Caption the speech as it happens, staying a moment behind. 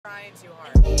trying too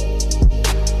hard.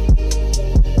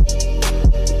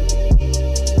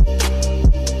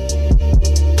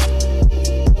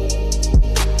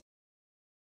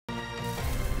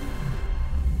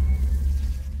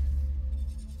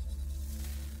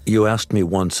 You asked me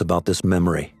once about this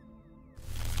memory.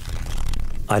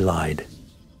 I lied.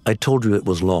 I told you it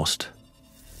was lost.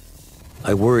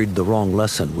 I worried the wrong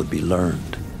lesson would be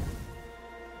learned.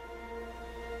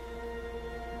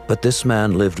 But this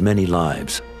man lived many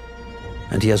lives,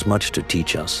 and he has much to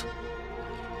teach us.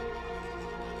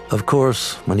 Of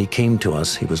course, when he came to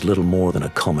us, he was little more than a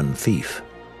common thief,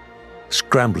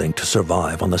 scrambling to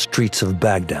survive on the streets of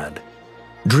Baghdad,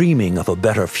 dreaming of a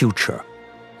better future.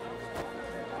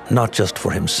 Not just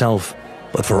for himself,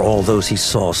 but for all those he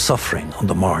saw suffering on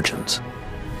the margins.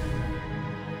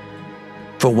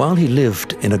 For while he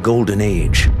lived in a golden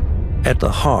age, at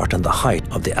the heart and the height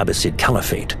of the Abbasid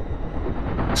Caliphate,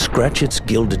 scratch its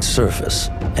gilded surface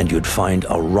and you'd find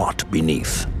a rot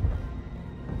beneath.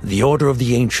 The Order of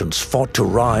the Ancients fought to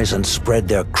rise and spread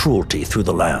their cruelty through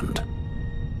the land.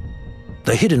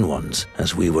 The Hidden Ones,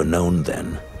 as we were known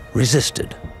then,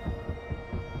 resisted,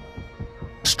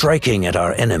 striking at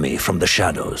our enemy from the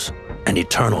shadows, an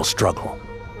eternal struggle.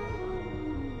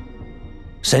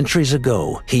 Centuries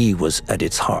ago, he was at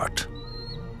its heart.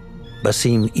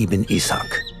 Basim ibn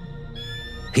Ishaq.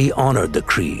 He honored the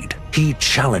Creed. He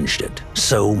challenged it.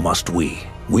 So must we.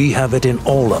 We have it in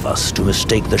all of us to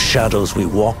mistake the shadows we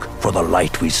walk for the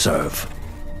light we serve.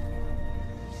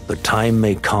 The time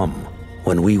may come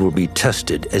when we will be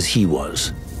tested as he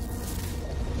was.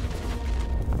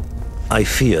 I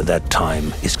fear that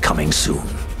time is coming soon.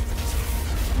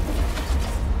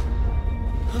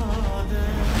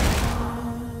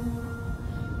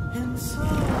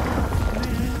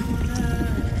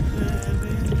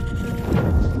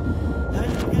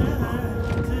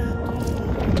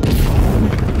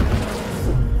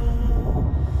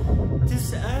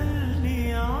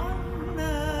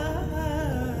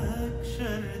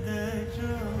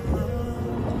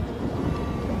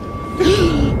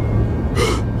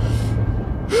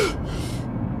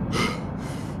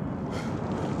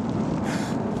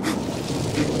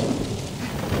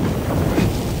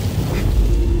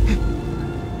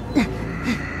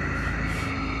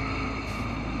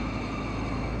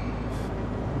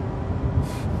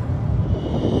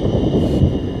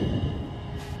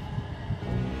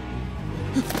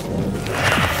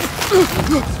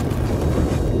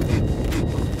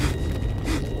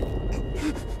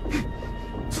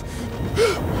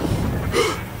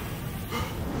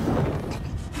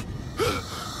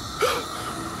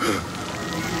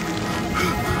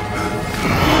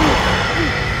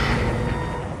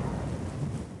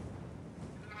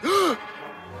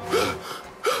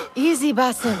 Easy,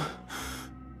 Basim.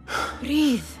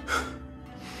 Breathe.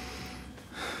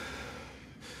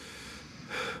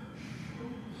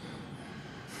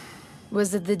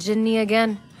 Was it the Jinni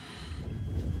again?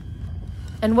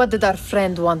 And what did our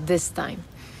friend want this time?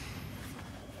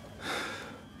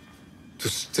 To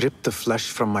strip the flesh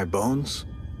from my bones?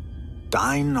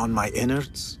 Dine on my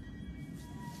innards?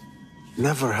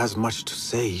 Never has much to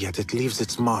say, yet it leaves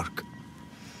its mark.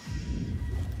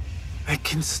 I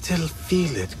can still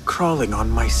feel it crawling on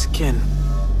my skin.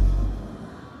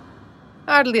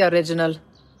 Hardly original.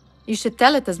 You should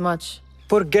tell it as much.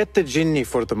 Forget the Jinni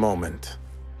for the moment.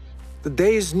 The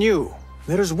day is new.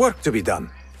 There is work to be done.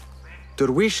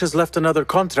 Derwish has left another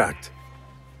contract.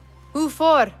 Who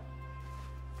for?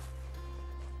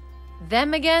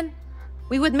 Them again?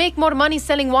 We would make more money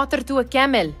selling water to a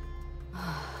camel.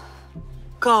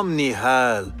 Come,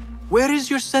 Nihal. Where is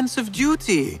your sense of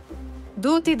duty?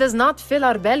 Duty does not fill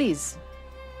our bellies.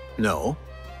 No,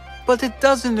 but it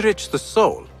does enrich the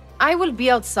soul. I will be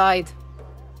outside.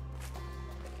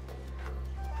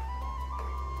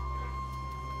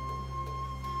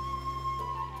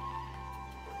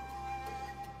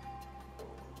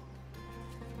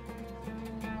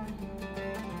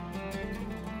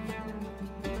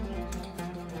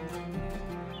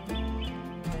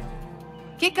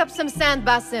 Kick up some sand,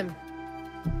 Basim.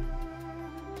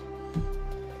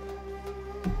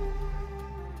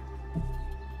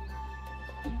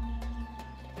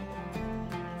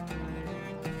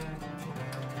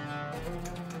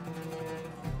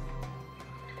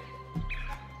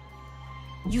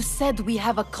 You said we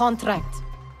have a contract.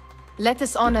 Let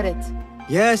us honor it.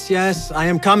 Yes, yes, I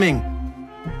am coming.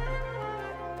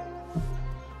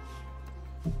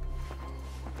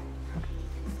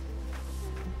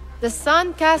 The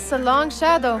sun casts a long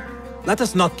shadow. Let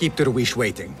us not keep Derwish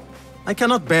waiting. I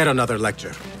cannot bear another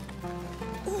lecture.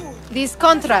 These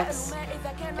contracts.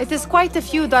 It is quite a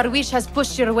few Darwish has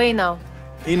pushed your way now.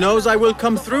 He knows I will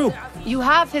come through. You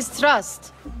have his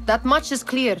trust. That much is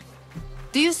clear.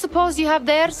 Do you suppose you have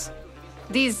theirs?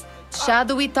 These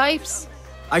shadowy types?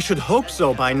 I should hope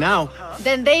so by now.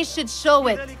 Then they should show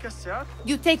it.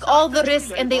 You take all the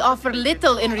risk and they offer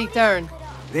little in return.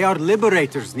 They are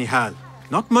liberators, Nihal,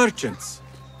 not merchants.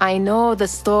 I know the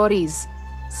stories.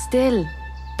 Still,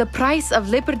 the price of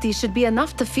liberty should be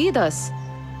enough to feed us.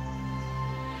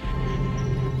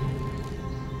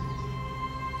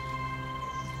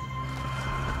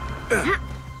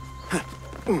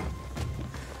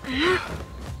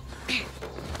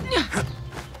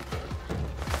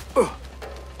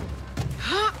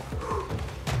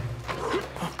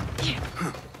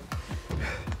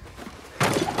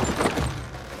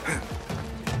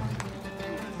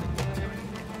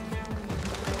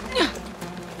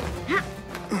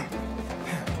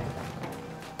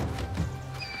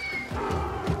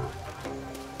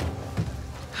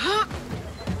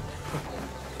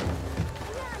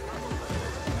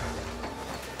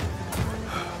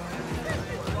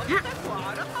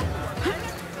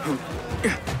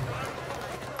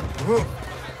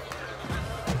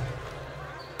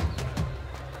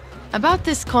 About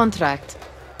this contract,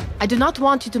 I do not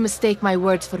want you to mistake my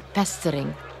words for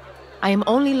pestering. I am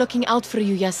only looking out for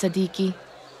you, ya Sadiki.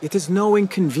 It is no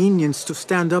inconvenience to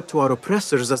stand up to our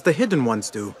oppressors as the Hidden Ones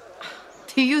do.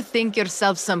 Do you think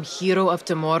yourself some hero of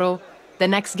tomorrow? The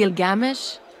next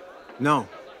Gilgamesh? No.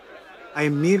 I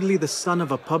am merely the son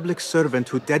of a public servant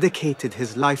who dedicated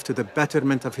his life to the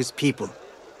betterment of his people.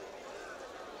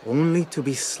 Only to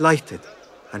be slighted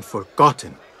and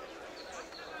forgotten.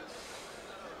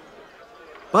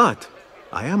 But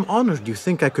I am honored you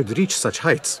think I could reach such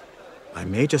heights. I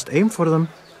may just aim for them.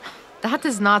 That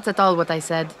is not at all what I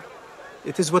said.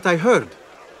 It is what I heard.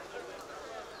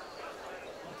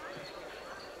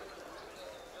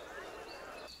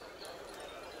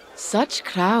 Such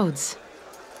crowds.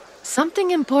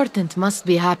 Something important must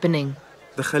be happening.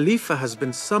 The Khalifa has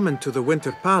been summoned to the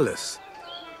Winter Palace.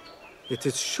 It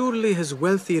is surely his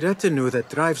wealthy retinue that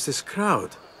drives this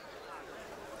crowd.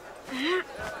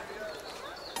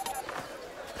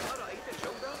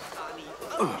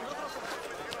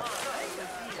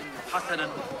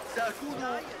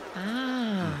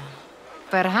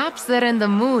 Perhaps they're in the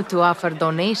mood to offer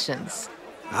donations.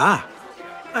 Ah,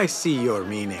 I see your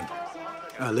meaning.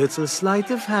 A little sleight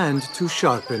of hand to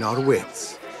sharpen our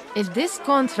wits. If this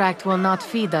contract will not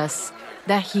feed us,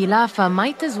 the Khilafa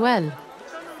might as well.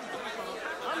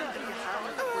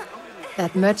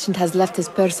 That merchant has left his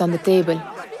purse on the table.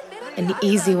 An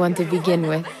easy one to begin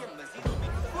with.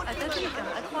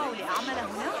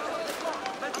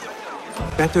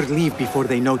 Better leave before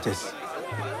they notice.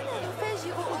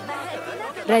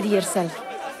 Ready yourself.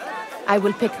 I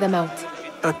will pick them out.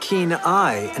 A keen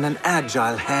eye and an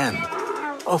agile hand.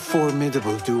 A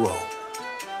formidable duo.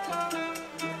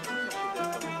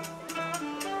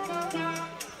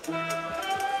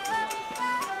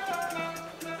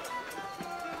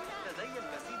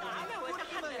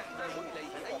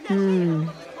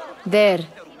 There.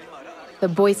 The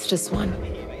boisterous one.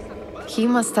 He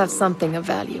must have something of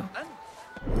value.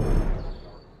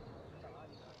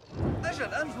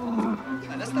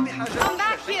 I'm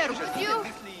back here with you.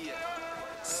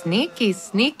 Sneaky,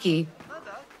 sneaky.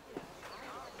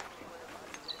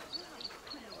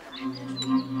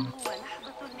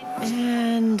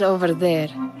 And over there,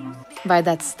 by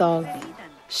that stall,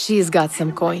 she's got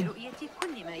some coin.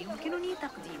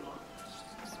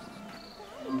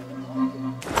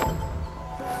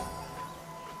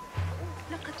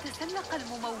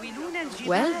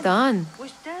 Well done.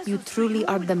 You truly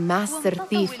are the master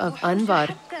thief of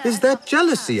Anbar. Is that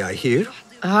jealousy I hear?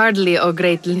 Hardly, O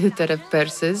great looter of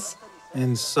purses.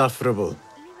 Insufferable.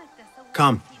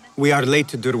 Come, we are late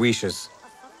to Derwishes.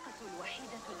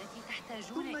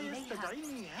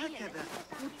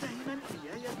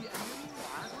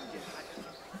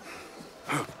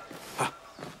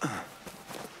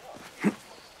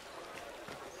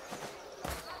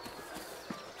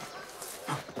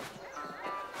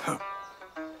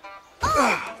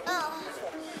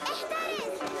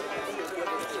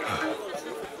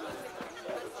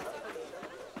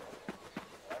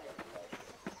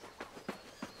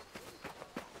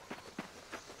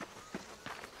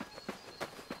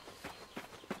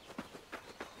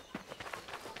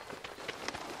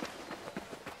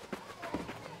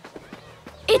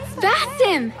 It's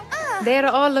Basim! They're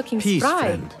all looking Peace, spry.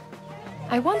 friend.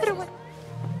 I wonder what...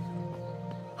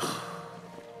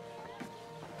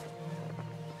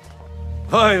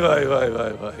 Why.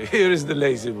 Here is the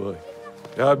lazy boy.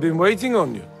 I've been waiting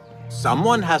on you.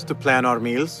 Someone has to plan our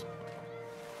meals.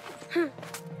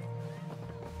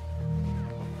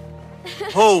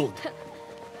 Hold!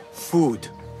 Food.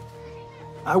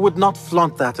 I would not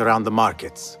flaunt that around the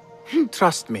markets.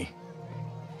 Trust me.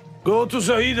 Go to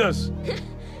Zaida's.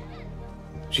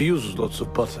 She uses lots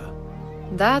of butter.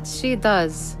 That she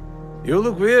does. You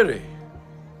look weary.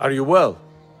 Are you well?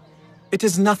 It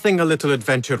is nothing a little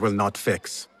adventure will not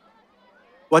fix.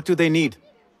 What do they need?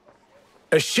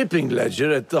 A shipping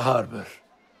ledger at the harbor.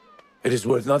 It is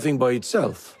worth nothing by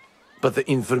itself, but the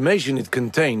information it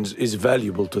contains is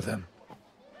valuable to them.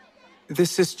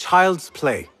 This is child's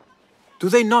play. Do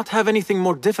they not have anything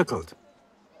more difficult?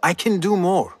 I can do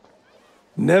more.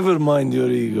 Never mind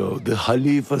your ego. The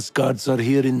Khalifa's guards are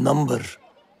here in number,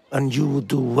 and you would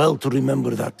do well to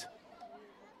remember that.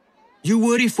 You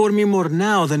worry for me more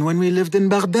now than when we lived in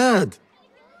Baghdad.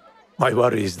 My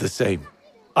worry is the same.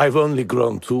 I've only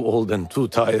grown too old and too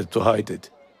tired to hide it.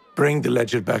 Bring the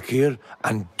ledger back here,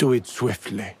 and do it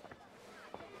swiftly.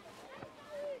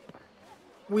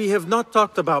 We have not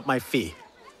talked about my fee.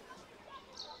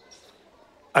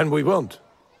 And we won't.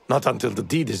 Not until the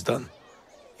deed is done.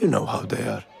 You know how they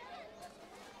are.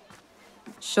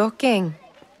 Shocking.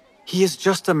 He is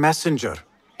just a messenger.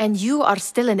 And you are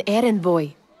still an errand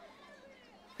boy.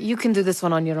 You can do this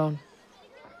one on your own.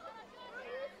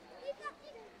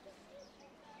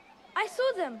 I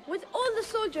saw them with all the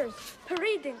soldiers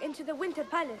parading into the Winter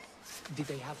Palace. Did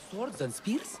they have swords and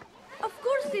spears? Of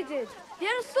course they did. They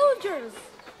are soldiers.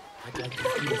 I'd like to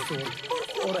see a sword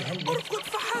or a helmet.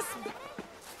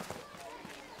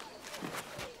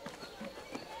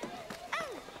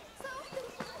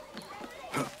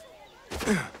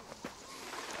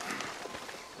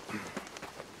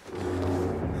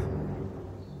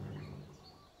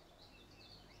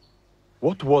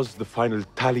 What was the final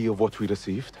tally of what we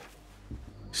received?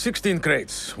 16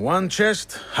 crates, 1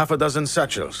 chest, half a dozen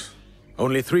satchels.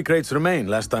 Only 3 crates remain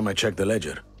last time I checked the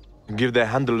ledger. Give their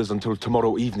handlers until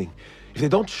tomorrow evening. If they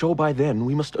don't show by then,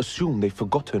 we must assume they've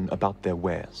forgotten about their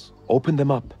wares. Open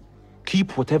them up.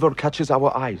 Keep whatever catches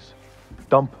our eyes.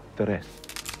 Dump the rest.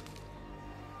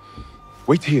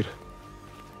 Wait here.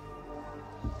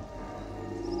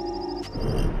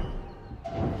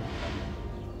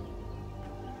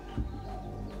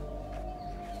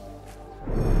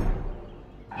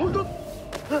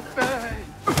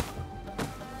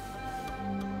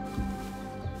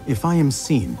 If I am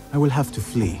seen, I will have to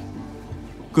flee.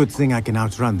 Good thing I can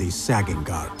outrun these sagging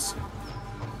guards.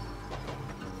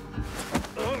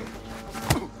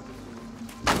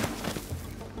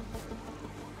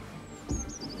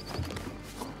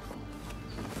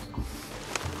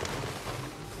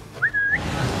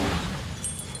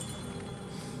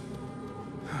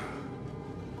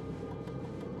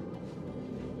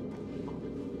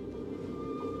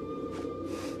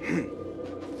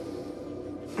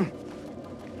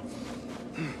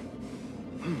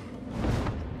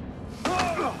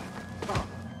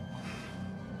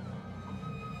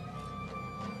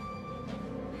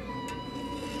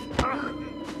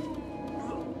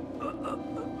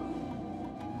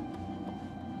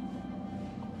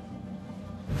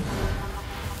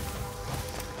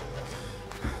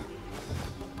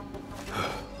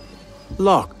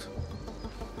 Locked.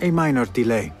 A minor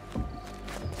delay.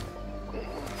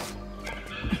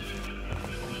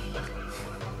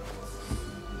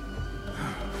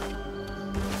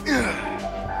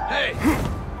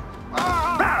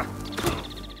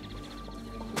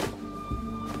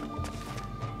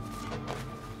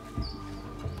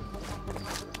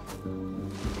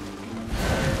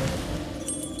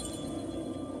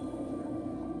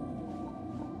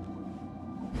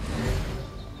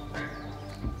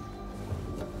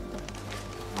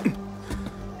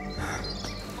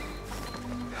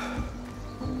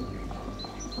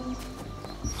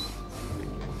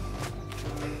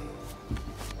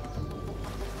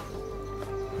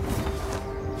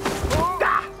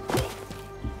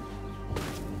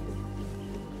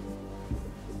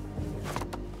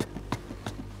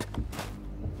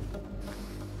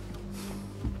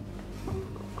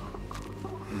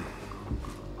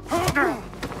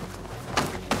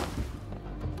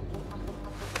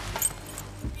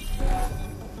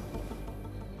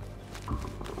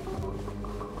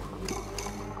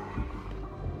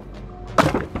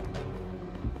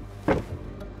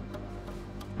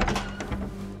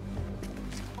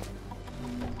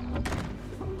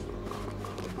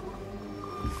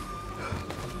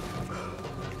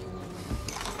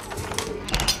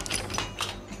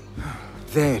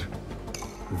 There.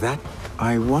 That...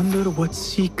 I wonder what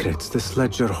secrets this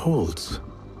ledger holds.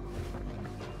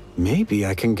 Maybe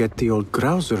I can get the old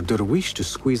grouser Derwish to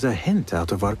squeeze a hint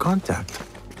out of our contact.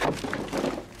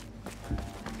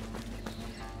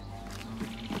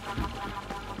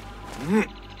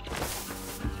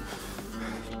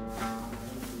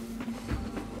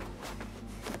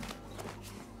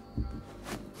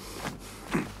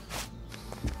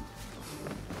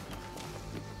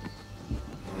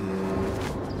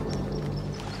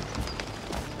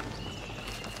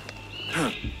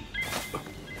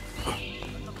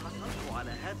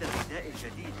 على هذا الرداء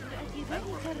الجديد.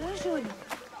 ذلك الرجل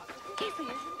كيف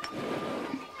يجب؟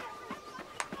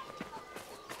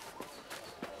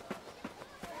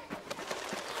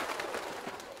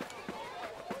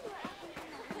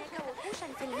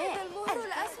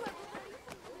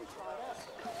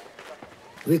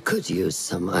 We could use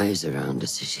some eyes around the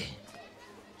city.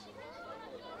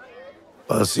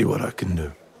 I'll see what I can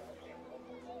do.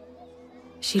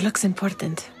 She looks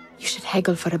important. You should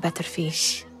haggle for a better fee.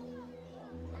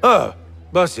 Ah,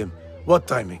 Basim, what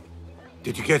timing?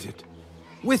 Did you get it?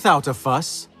 Without a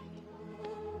fuss.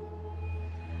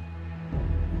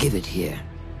 Give it here.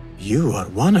 You are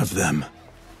one of them.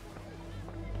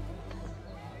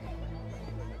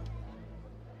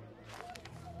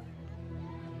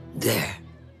 There.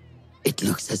 It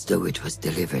looks as though it was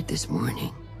delivered this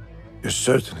morning. You're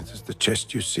certain it is the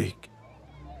chest you seek?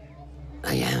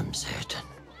 I am certain.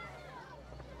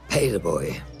 Pay the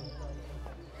boy.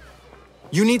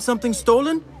 You need something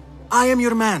stolen? I am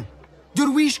your man.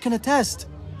 Derwish can attest.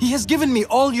 He has given me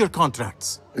all your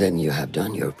contracts. Then you have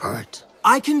done your part.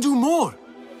 I can do more.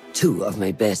 2 of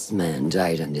my best men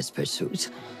died on this pursuit.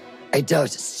 I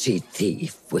doubt a street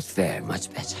thief would fare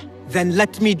much better. Then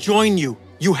let me join you.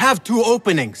 You have 2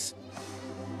 openings.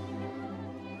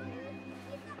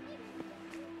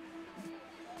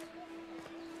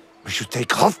 We should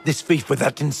take off this thief with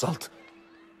that insult.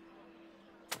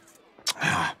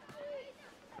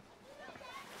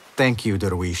 Thank you,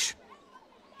 Derwish.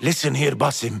 Listen here,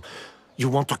 Basim. You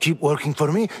want to keep working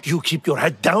for me? You keep your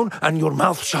head down and your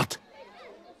mouth shut.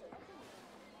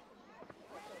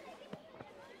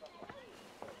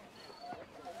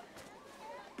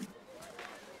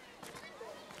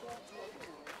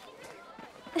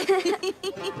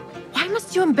 Why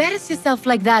must you embarrass yourself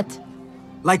like that?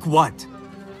 Like what?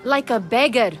 Like a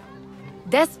beggar.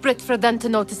 Desperate for them to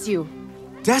notice you.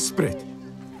 Desperate?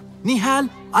 Nihal,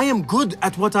 I am good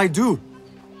at what I do.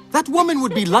 That woman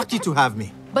would be lucky to have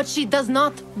me. But she does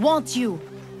not want you.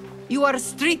 You are a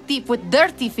street thief with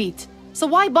dirty feet. So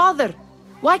why bother?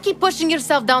 Why keep pushing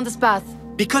yourself down this path?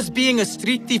 Because being a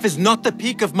street thief is not the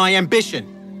peak of my ambition.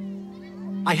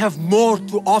 I have more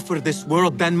to offer this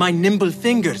world than my nimble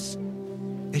fingers.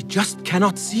 They just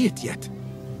cannot see it yet.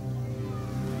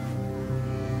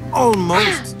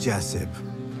 Almost, Jasib.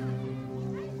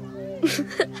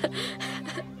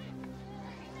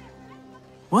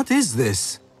 What is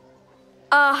this?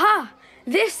 Aha!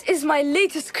 This is my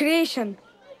latest creation.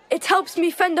 It helps me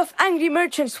fend off angry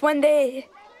merchants when they...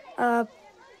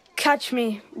 catch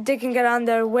me digging around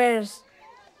their wares.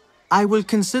 I will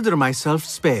consider myself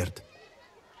spared.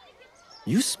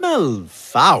 You smell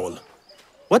foul.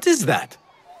 What is that?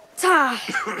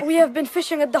 We have been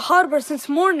fishing at the harbor since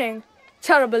morning.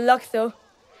 Terrible luck, though.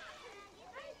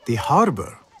 The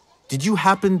harbor? Did you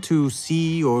happen to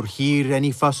see or hear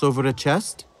any fuss over a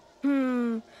chest?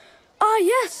 Ah,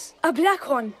 yes, a black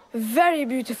one. Very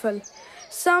beautiful.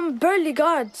 Some burly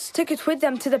guards took it with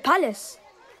them to the palace.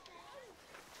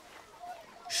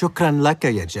 Shukran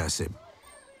laka, ya Jasib.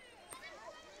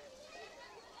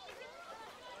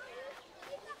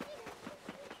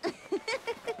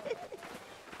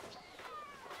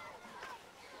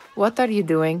 What are you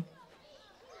doing?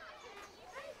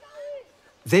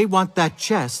 They want that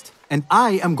chest, and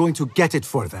I am going to get it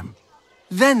for them.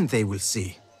 Then they will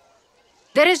see.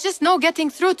 There is just no getting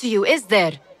through to you, is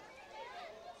there?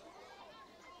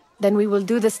 Then we will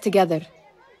do this together.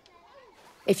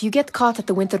 If you get caught at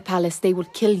the Winter Palace, they will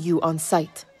kill you on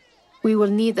sight. We will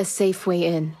need a safe way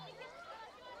in.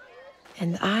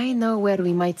 And I know where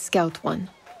we might scout one.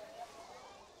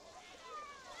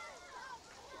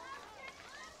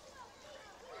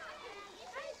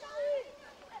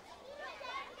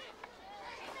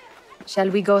 Shall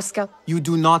we go scout? You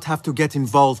do not have to get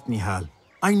involved, Nihal.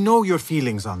 I know your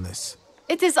feelings on this.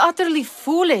 It is utterly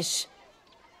foolish.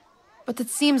 But it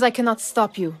seems I cannot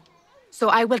stop you. So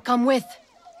I will come with,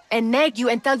 and nag you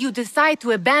until you decide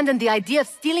to abandon the idea of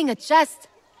stealing a chest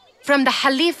from the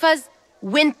Khalifa's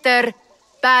Winter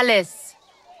Palace.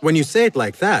 When you say it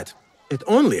like that, it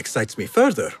only excites me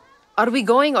further. Are we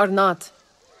going or not?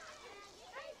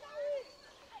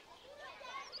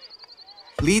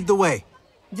 Lead the way.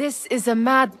 This is a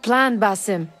mad plan,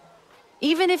 Basim.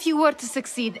 Even if you were to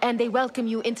succeed and they welcome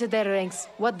you into their ranks,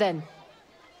 what then?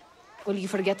 Will you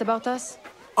forget about us?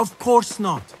 Of course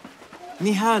not.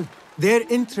 Nihal, their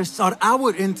interests are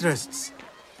our interests.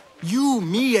 You,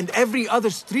 me, and every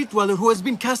other street dweller who has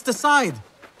been cast aside.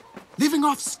 Living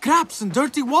off scraps and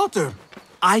dirty water.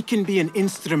 I can be an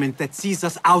instrument that sees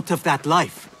us out of that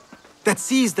life. That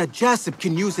sees that Jasib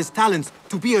can use his talents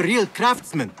to be a real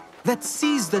craftsman. that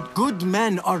sees that good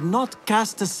men are not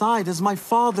cast aside as my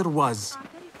father was.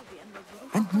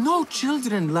 And no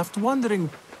children left wondering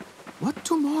what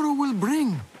tomorrow will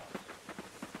bring.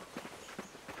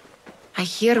 I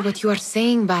hear what you are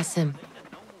saying, Basim.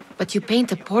 But you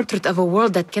paint a portrait of a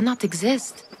world that cannot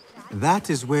exist. That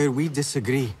is where we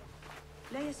disagree.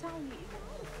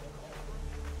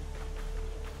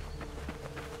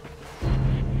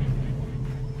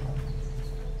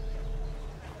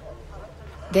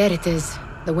 There it is,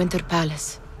 the Winter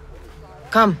Palace.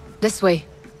 Come, this way.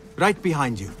 Right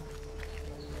behind you.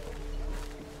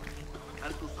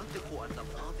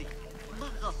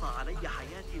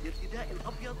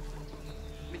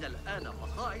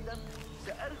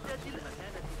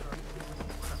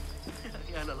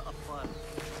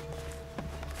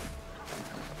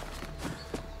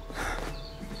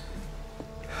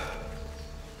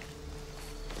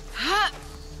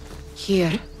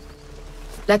 Here.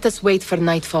 Let us wait for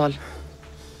nightfall.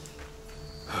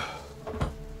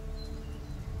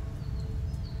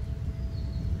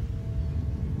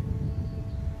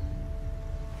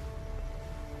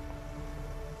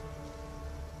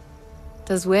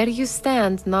 Does where you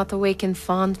stand not awaken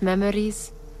fond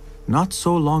memories? Not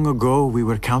so long ago, we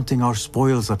were counting our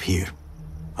spoils up here,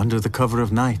 under the cover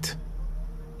of night.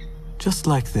 Just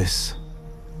like this.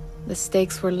 The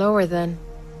stakes were lower then.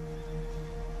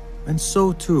 And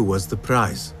so too was the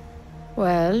prize.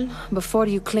 Well, before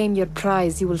you claim your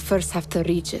prize, you will first have to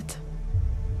reach it.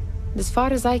 As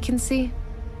far as I can see,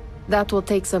 that will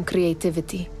take some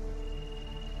creativity.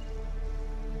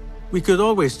 We could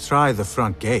always try the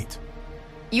front gate.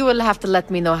 You will have to let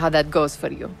me know how that goes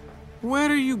for you. Where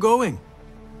are you going?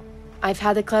 I've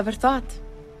had a clever thought.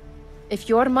 If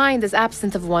your mind is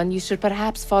absent of one, you should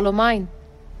perhaps follow mine.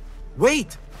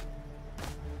 Wait!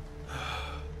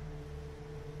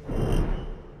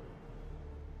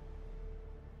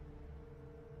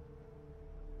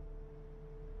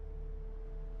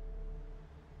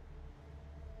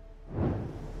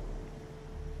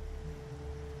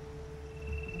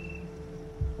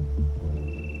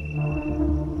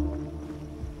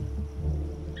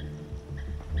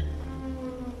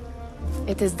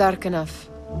 It is dark enough.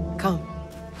 Come.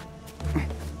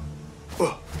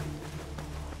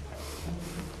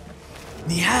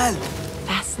 Nihal!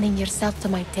 Fastening yourself to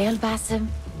my tail, Basim?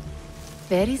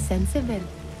 Very sensible.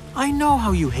 I know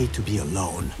how you hate to be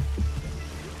alone.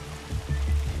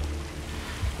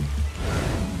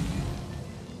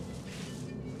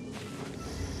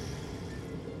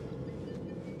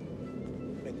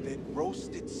 And then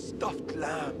roasted stuffed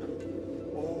lamb.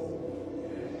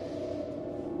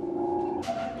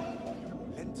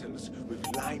 Lentils with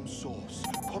lime sauce,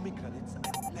 pomegranates,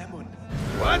 and lemon.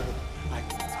 What? I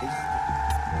can taste it.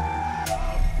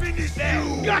 Finish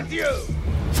you! Got you!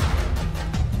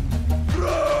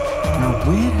 Now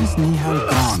where has Nihal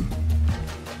gone?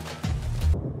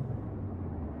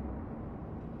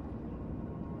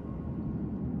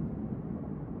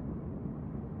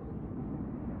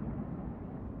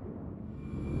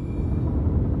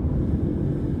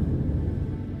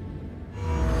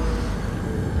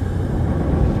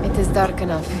 It is dark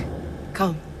enough.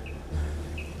 Come.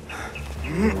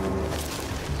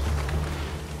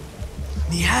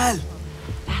 Nihal!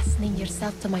 Fastening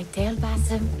yourself to my tail,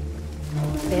 Basim?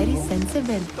 Very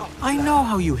sensible. I know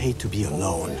how you hate to be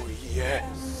alone. Oh,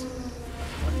 yes.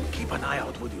 Keep an eye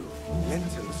out, would you?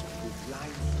 Lentils with lime.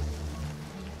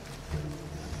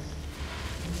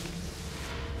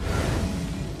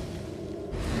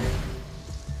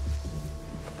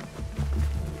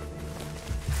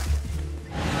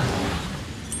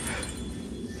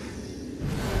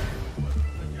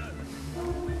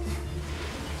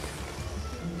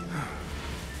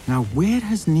 Now where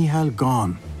has Nihal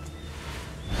gone?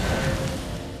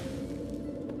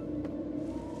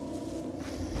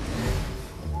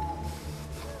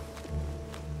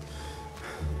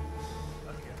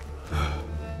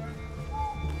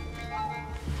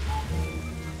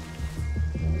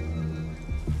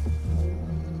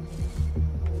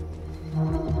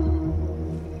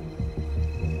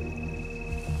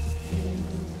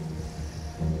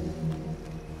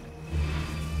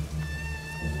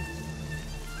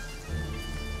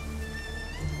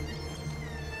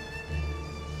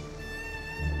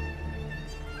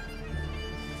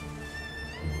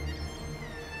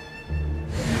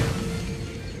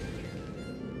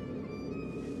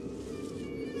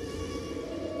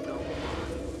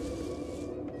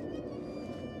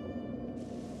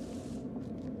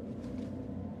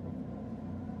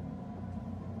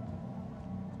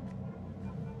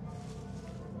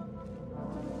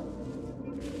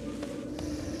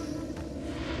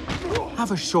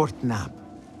 Have a short nap.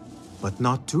 but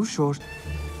not too short.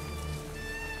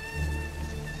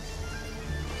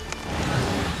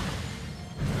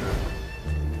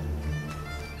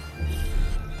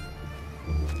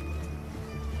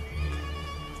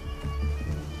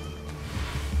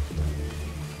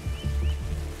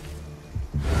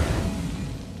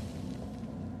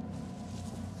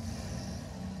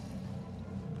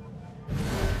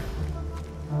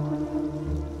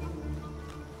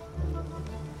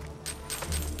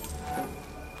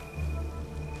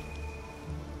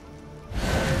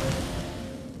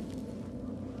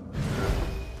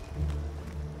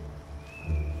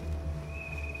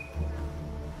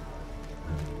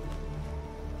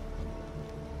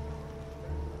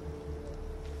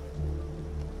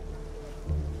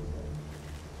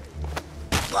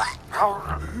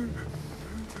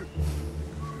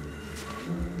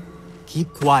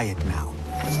 Keep quiet now.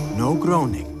 No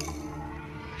groaning.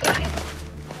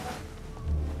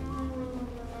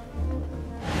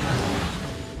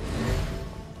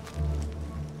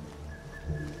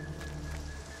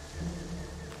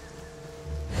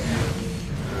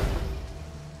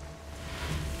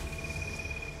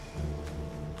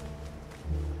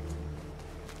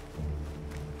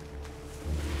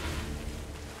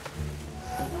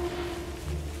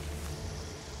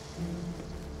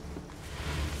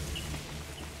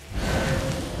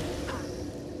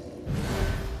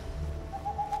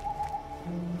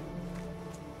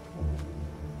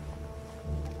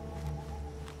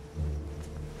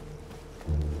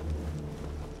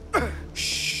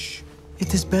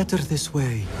 It is better this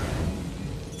way.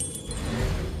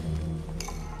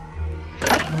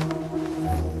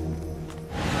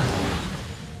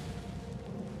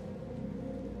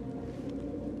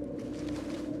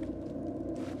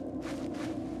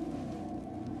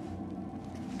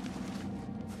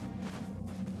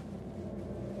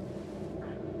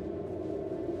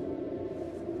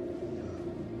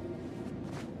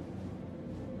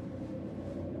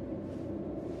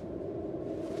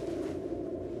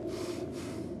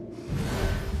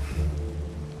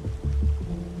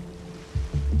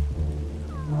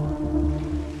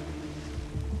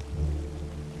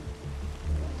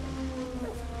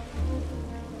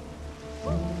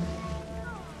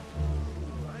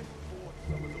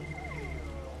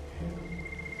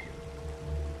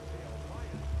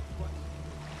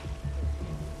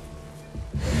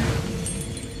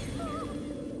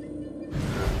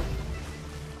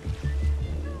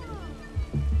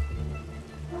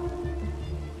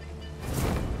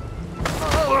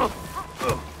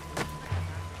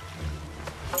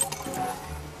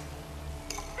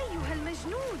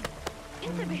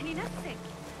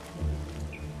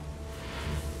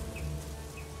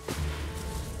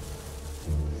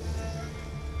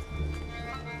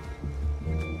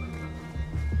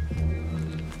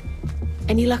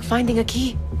 Any luck finding a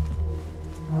key?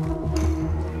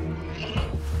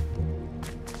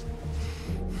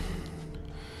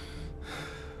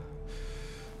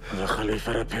 The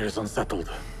Khalifa appears unsettled.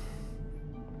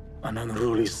 An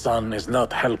unruly son is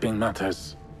not helping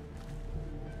matters.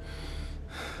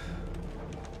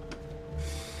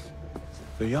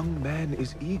 The young man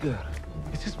is eager.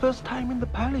 It's his first time in the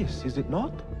palace, is it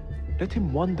not? Let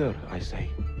him wander, I say.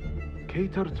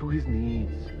 Cater to his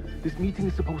needs. This meeting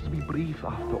is supposed to be brief,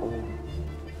 after all.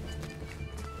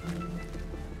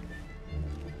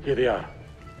 Here they are.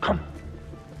 Come.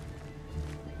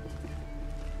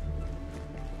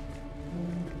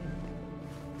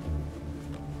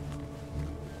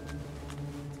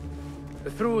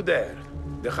 Through there.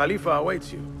 The Khalifa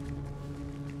awaits you.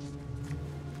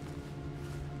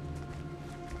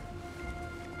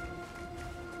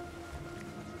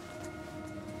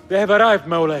 They have arrived,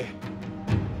 Mawlay.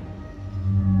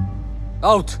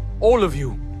 Out, all of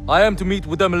you. I am to meet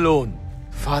with them alone.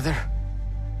 Father,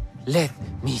 let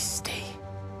me stay.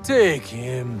 Take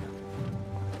him.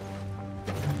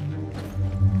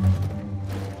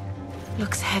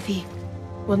 Looks heavy.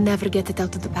 We'll never get it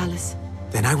out of the palace.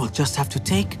 Then I will just have to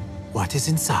take what is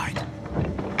inside.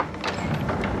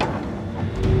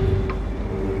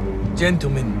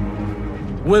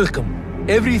 Gentlemen, welcome.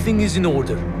 Everything is in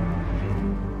order.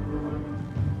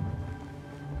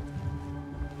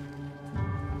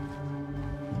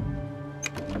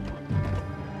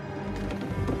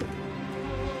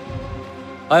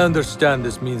 I understand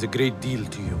this means a great deal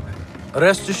to you.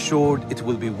 Rest assured, it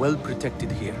will be well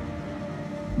protected here.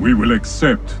 We will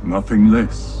accept nothing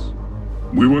less.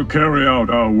 We will carry out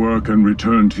our work and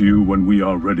return to you when we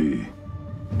are ready.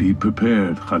 Be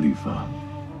prepared, Khalifa.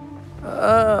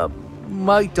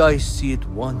 Might I see it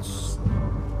once?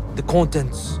 The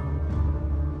contents.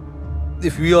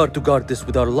 If we are to guard this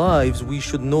with our lives, we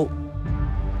should know...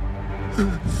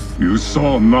 You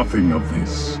saw nothing of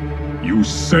this. You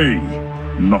say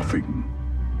nothing.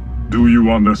 Do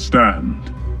you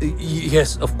understand?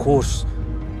 Yes, of course.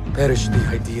 Perish the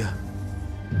idea.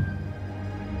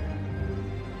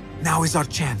 Now is our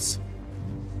chance.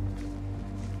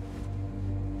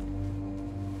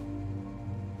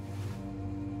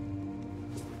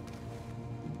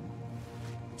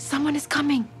 Someone is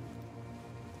coming.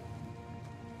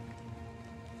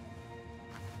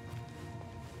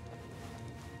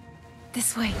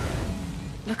 This way.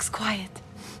 Looks quiet.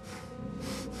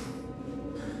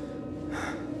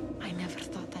 I never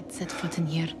thought I'd set foot in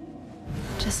here.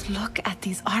 Just look at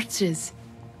these arches.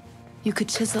 You could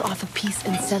chisel off a piece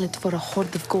and sell it for a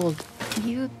hoard of gold.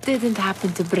 You didn't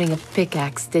happen to bring a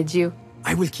pickaxe, did you?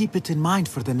 I will keep it in mind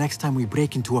for the next time we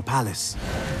break into a palace.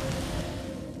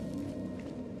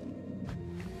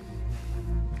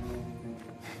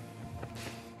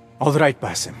 All right,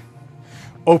 Basim.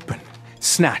 Open,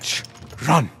 snatch,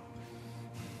 run.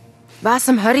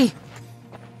 Basim, hurry.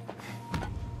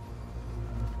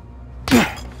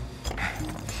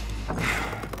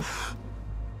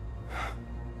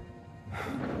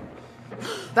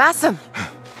 Basim!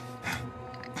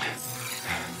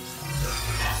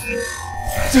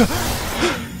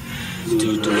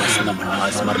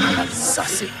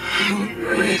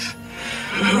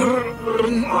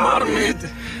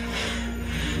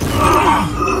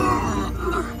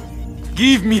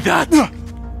 Give me that!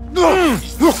 No!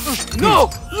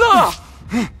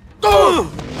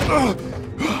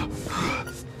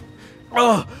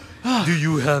 Do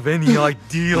you have any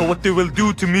idea what they will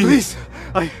do to me? Please,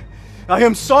 I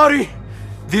am sorry.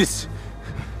 This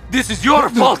is your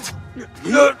fault.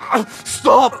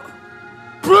 Stop!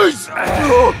 Please!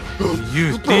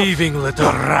 You thieving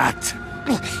little rat!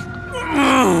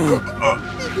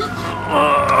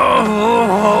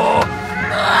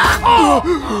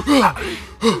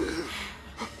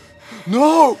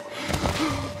 No!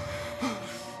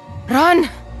 Run!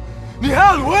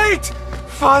 Nihal, wait!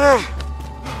 Father!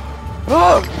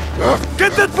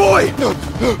 Get that boy!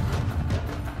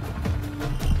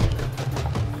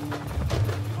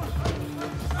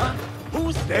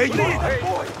 Who's there? You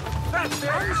boy! That's it!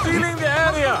 I'm sealing the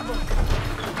area!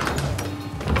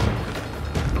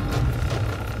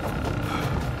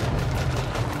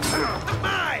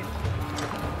 Mine!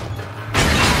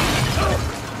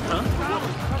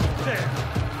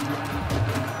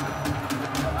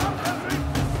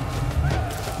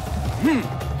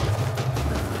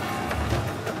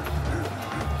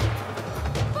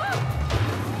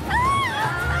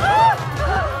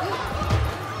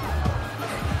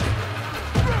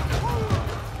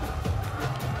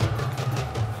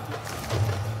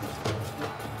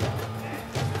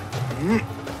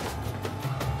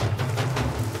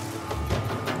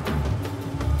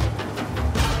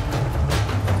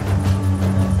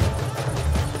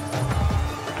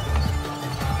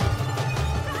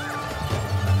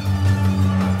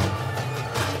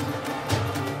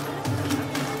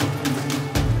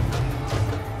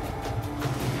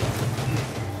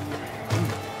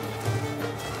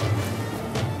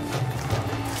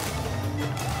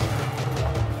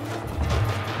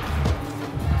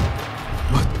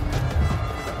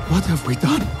 What have we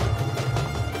done?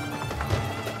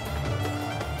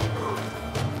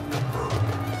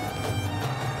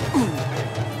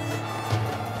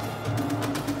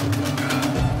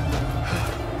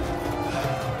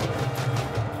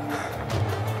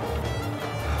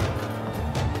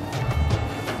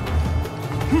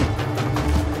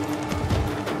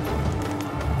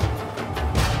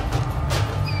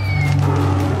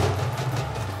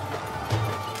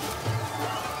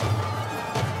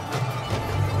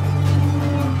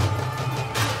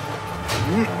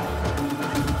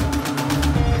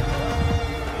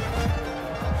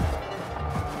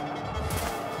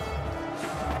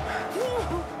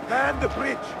 Man the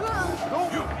bridge!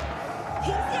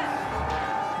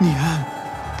 Nihal,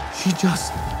 she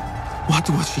just... What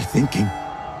was she thinking?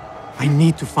 I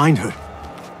need to find her.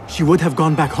 She would have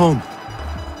gone back home.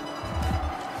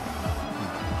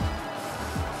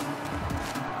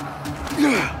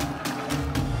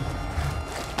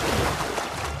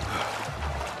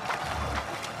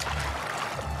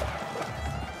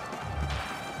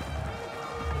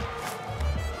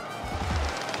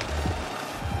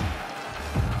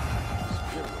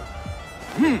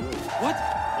 What?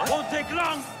 Won't take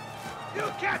long! You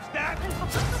catch that!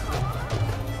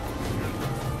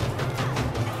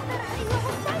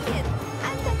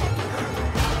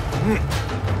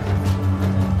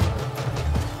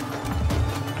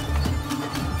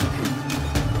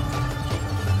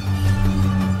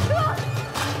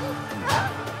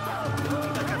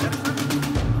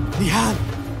 Nihal!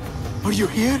 you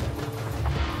hear?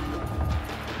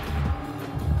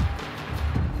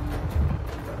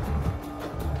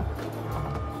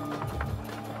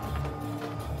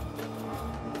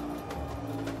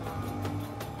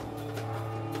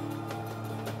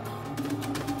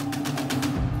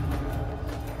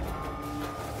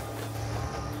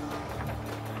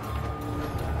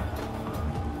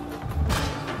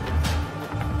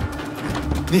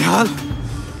 Nihal?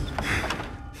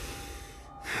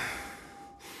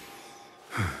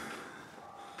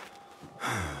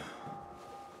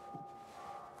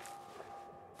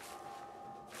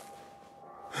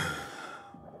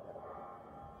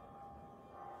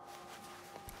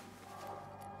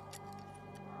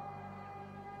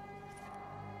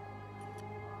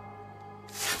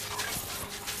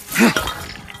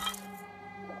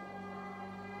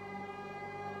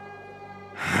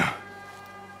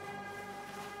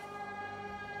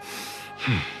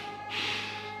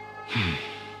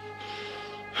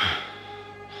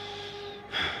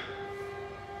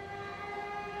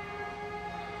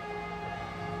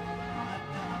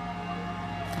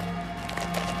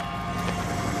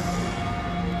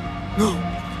 No!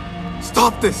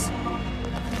 Stop this!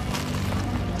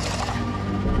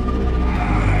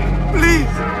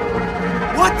 Please!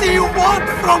 What do you want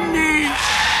from me?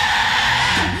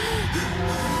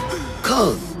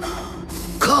 Calm.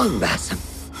 Calm, Basim.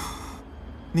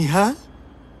 Nihal?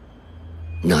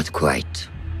 Not quite.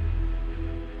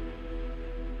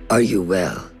 Are you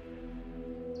well?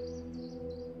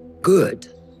 Good.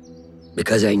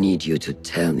 Because I need you to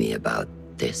tell me about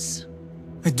this.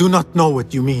 I do not know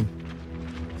what you mean.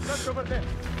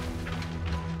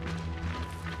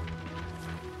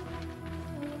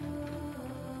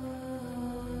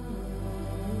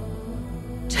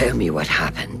 Tell me what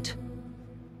happened.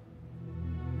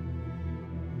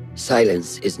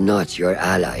 Silence is not your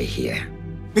ally here.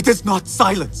 It is not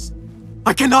silence.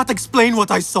 I cannot explain what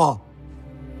I saw.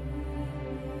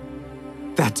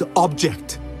 That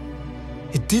object.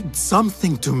 It did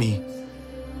something to me.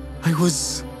 I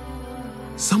was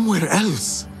somewhere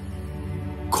else.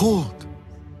 Cold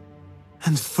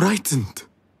and frightened.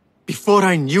 Before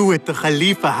I knew it, the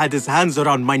Khalifa had his hands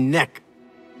around my neck.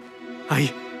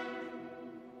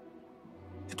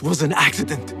 It was an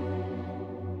accident.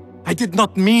 I did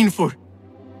not mean for...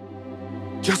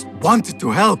 Just wanted to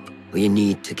help. We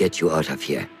need to get you out of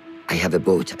here. I have a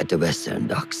boat at the western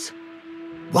docks.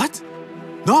 What?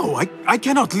 No, I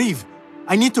cannot leave.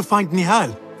 I need to find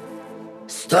Nihal.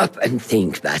 Stop and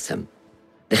think, Basim.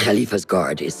 The Khalifa's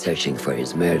guard is searching for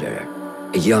his murderer,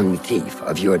 a young thief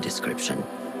of your description.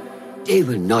 They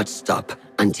will not stop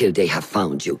until they have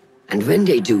found you. And when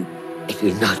they do, it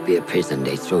will not be a prison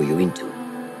they throw you into.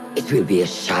 It will be a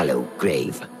shallow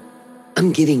grave.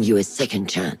 I'm giving you a second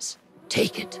chance.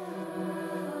 Take it.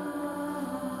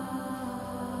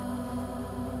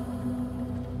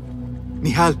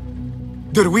 Nihal,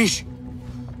 Derwish,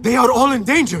 they are all in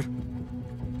danger.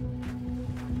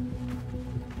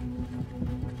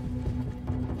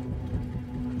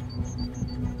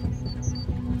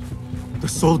 The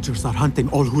soldiers are hunting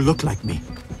all who look like me.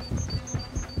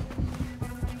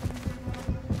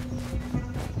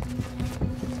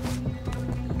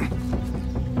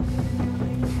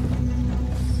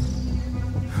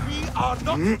 We are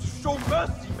not to show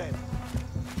mercy, men.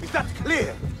 Is that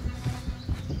clear?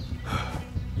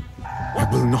 I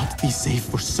will not be safe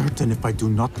for certain if I do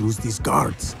not lose these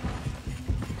guards.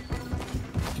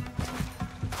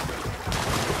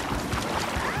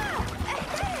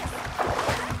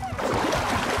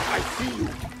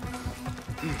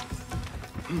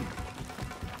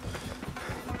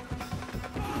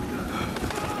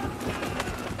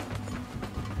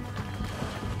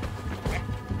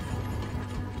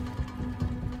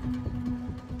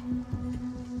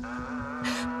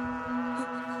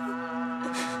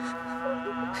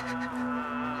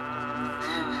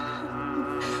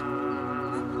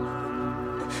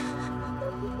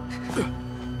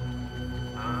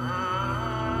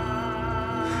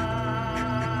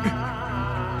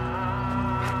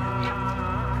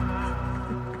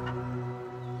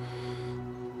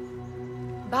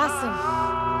 Basim.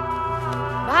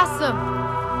 Basim.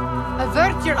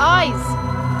 Avert your eyes.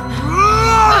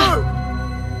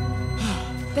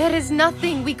 There is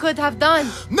nothing we could have done.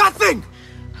 Nothing!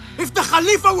 If the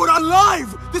Khalifa were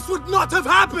alive, this would not have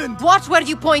happened! Watch where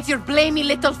you point your blamey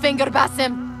little finger,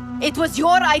 Basim. It was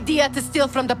your idea to steal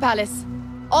from the palace.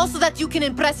 Also that you can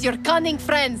impress your cunning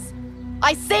friends.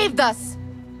 I saved us!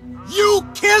 You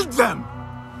killed them!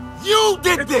 You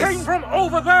did this! It came from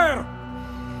over there!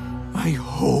 I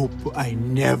hope I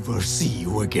never see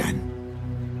you again.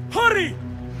 Hurry!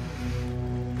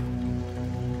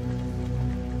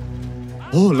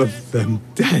 All of them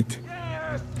dead.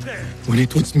 When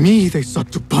it was me they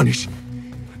sought to punish.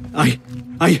 I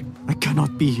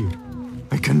cannot be here.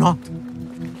 I cannot.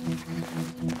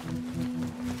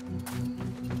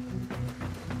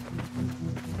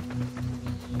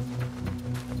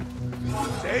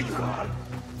 There you are.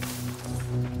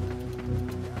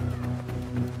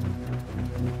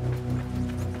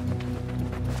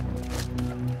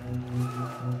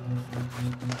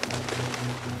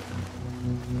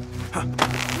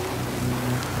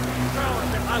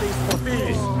 The alleys for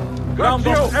thieves. Round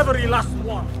off every last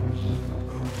one.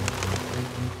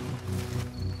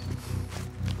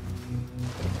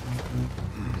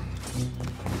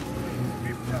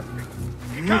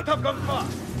 You can't have gone far.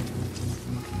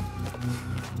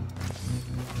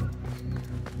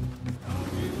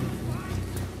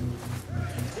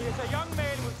 He is a young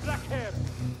man with black hair.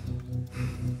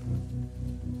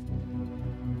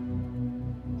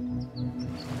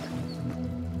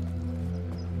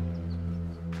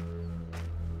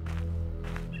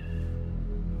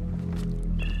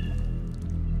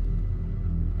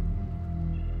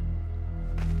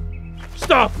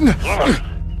 Stop!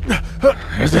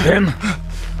 Is it him?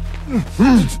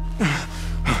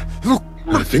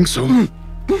 I think so.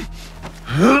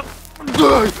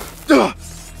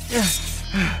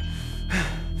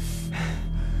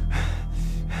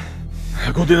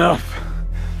 Good enough.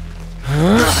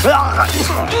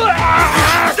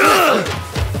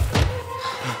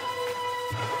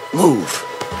 Move.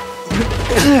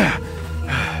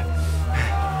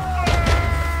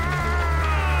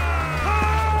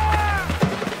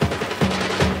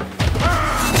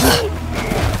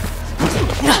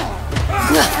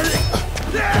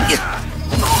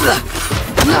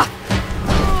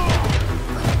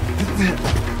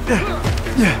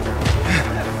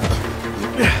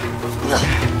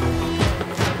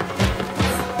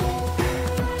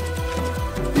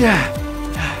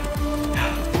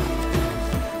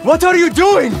 What are you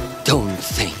doing? Don't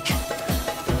think.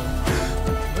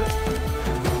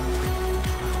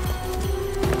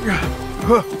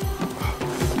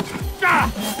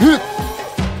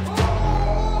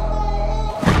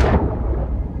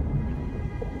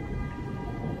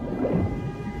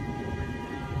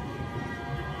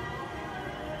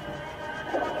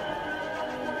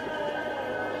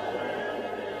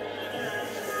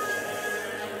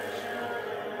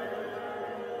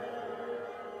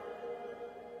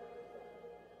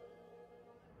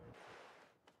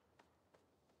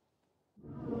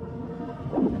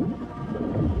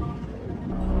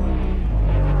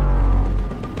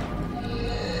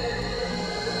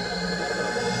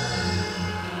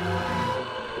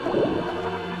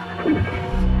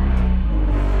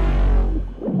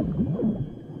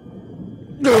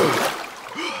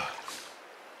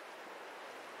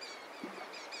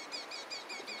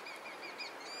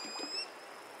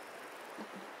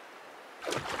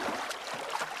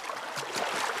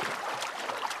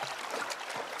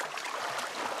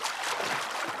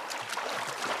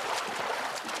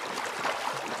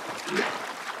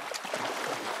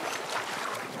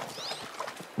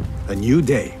 A new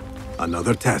day,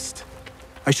 another test.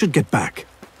 I should get back.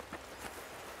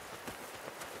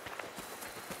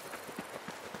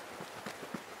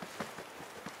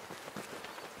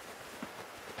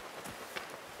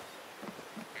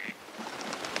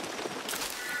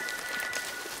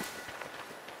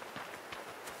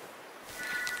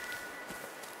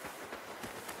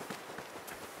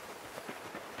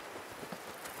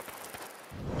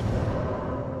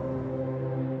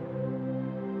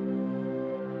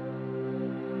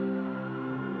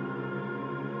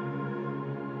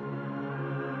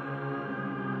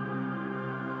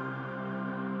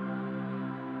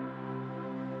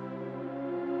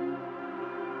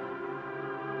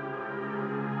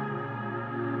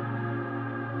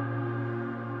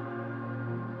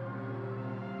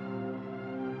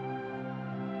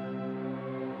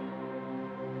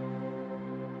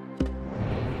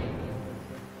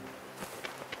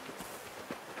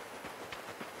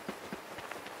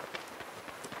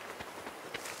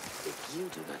 If you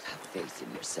do not have faith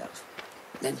in yourself,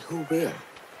 then who will?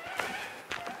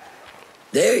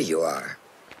 There you are.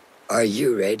 Are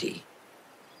you ready?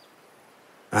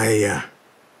 I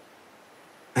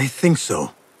think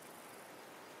so.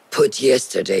 Put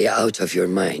yesterday out of your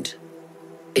mind.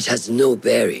 It has no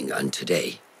bearing on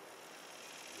today.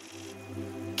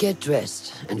 Get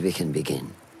dressed, and we can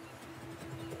begin.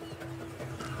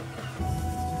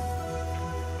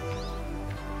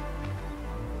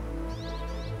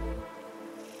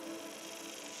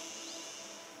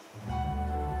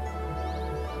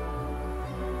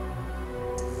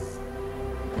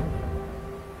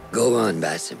 Go on,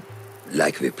 Basim.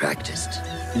 like we practiced.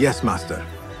 Yes, Master.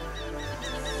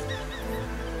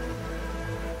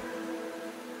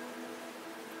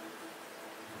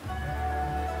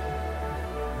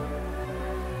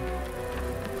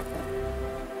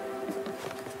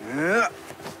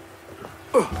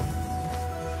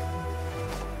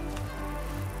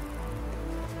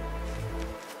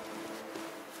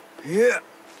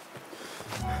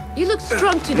 You look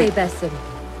strong today, Basim.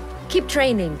 Keep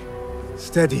training.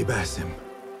 Steady, Basim.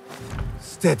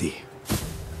 Steady.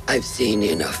 I've seen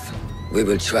enough. We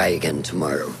will try again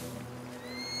tomorrow.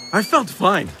 I felt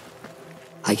fine.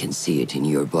 I can see it in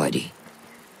your body.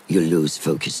 You lose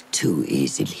focus too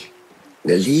easily.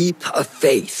 The leap of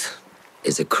faith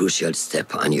is a crucial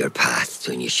step on your path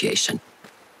to initiation.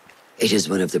 It is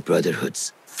one of the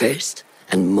Brotherhood's first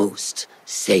and most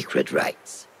sacred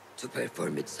rites. To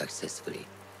perform it successfully,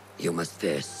 you must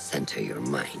first center your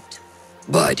mind,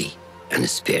 body, and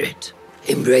spirit.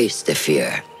 Embrace the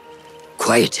fear.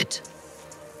 Quiet it.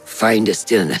 Find the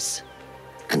stillness,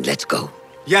 and let go.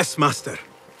 Yes, Master.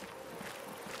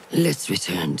 Let's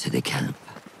return to the camp.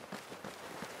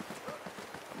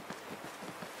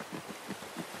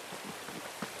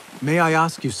 May I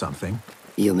ask you something?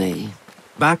 You may.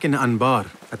 Back in Anbar,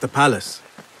 at the palace,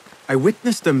 I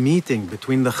witnessed a meeting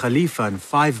between the Khalifa and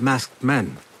 5 masked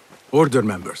men, Order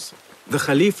members. The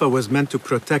Khalifa was meant to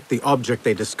protect the object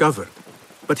they discovered,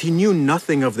 but he knew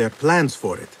nothing of their plans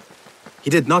for it. He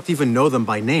did not even know them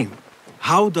by name.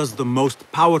 How does the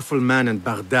most powerful man in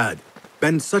Baghdad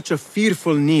bend such a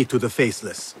fearful knee to the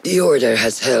faceless? The Order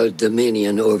has held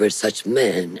dominion over such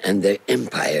men and their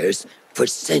empires for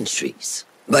centuries,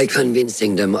 by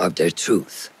convincing them of their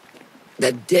truth,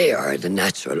 that they are the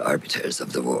natural arbiters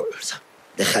of the world.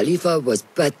 The Khalifa was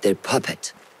but their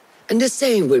puppet, and the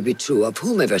same will be true of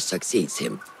whomever succeeds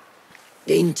him.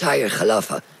 The entire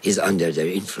Khalifa is under their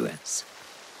influence.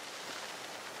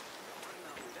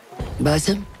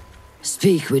 Basim,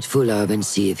 speak with Fulav and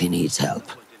see if he needs help.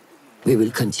 We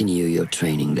will continue your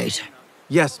training later.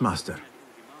 Yes, Master.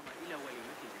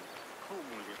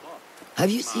 Have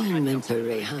you seen Mentor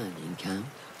Rayhan in camp?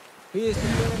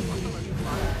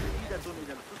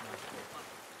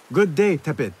 Good day,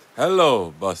 Tepid.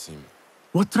 Hello, Basim.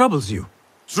 What troubles you?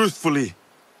 Truthfully,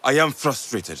 I am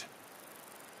frustrated.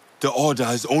 The Order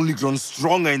has only grown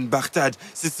stronger in Baghdad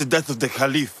since the death of the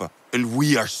Khalifa, and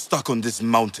we are stuck on this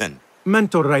mountain.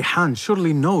 Mentor Rayhan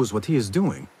surely knows what he is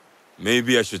doing.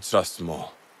 Maybe I should trust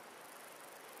more.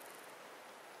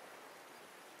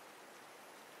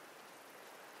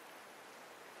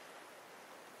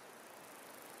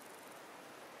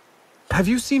 Have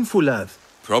you seen Fulav?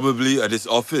 Probably at his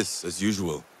office, as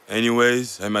usual.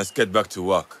 Anyways, I must get back to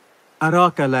work.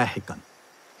 أراك لاحقا.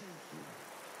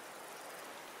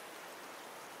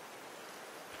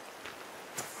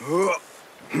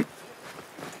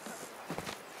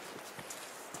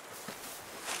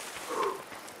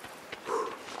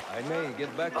 I may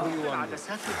get back to you on this.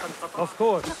 Of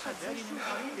course.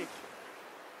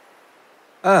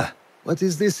 Ah, what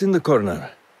is this in the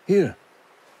corner? Here.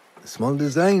 A small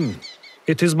design.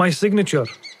 It is my signature.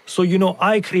 So you know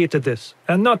I created this,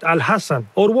 and not Al-Hassan,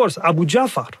 or worse, Abu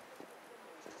Jafar.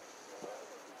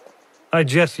 I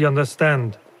guess you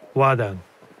understand, Wadan.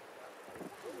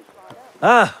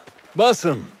 Ah,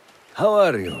 Basim. How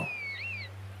are you?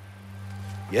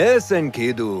 Yes,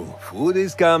 Enkidu. Food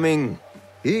is coming.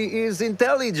 He is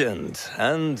intelligent,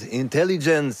 and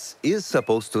intelligence is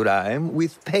supposed to rhyme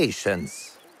with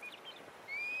patience.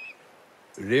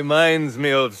 Reminds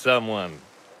me of someone.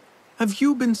 Have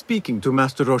you been speaking to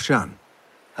Master Roshan?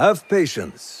 Have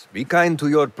patience. Be kind to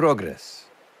your progress.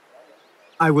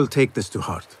 I will take this to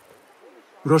heart.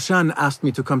 Roshan asked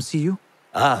me to come see you?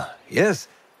 Ah, yes.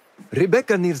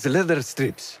 Rebecca needs leather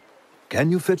strips.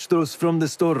 Can you fetch those from the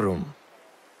storeroom?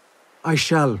 I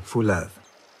shall, Fulav.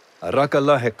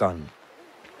 Arakalahekan.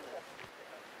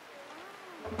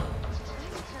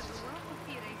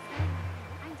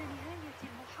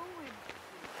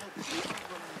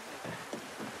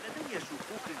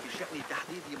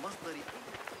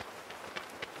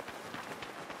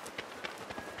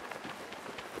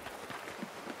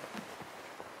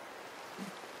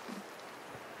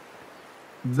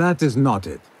 That is not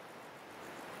it.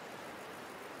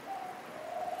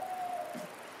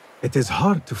 It is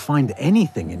hard to find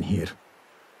anything in here.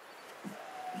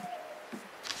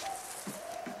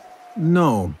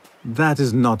 No, that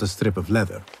is not a strip of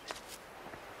leather.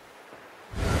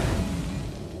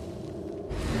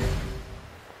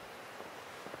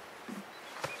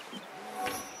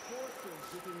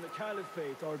 The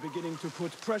Caliphate are beginning to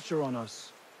put pressure on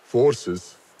us.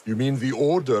 Forces? You mean the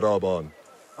Order, Aban?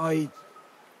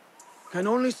 Can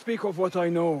only speak of what I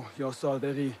know, Your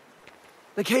Sarderi.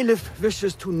 The Caliph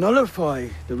wishes to nullify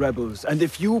the rebels, and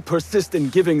if you persist in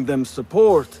giving them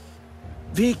support,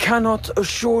 we cannot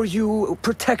assure you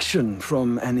protection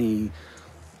from any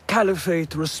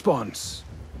Caliphate response.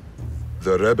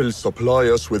 The rebels supply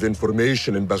us with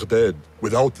information in Baghdad.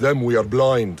 Without them, we are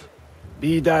blind.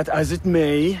 Be that as it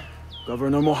may,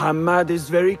 Governor Muhammad is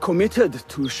very committed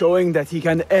to showing that he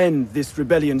can end this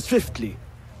rebellion swiftly.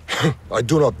 I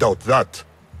do not doubt that.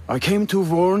 I came to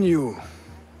warn you.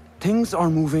 Things are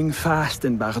moving fast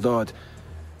in Baghdad.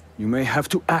 You may have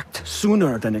to act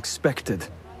sooner than expected.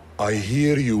 I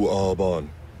hear you, Aban.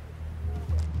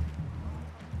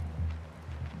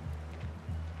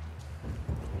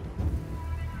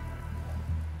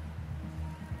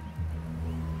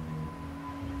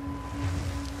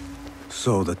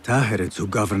 So the Tahirids who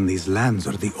govern these lands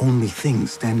are the only thing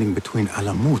standing between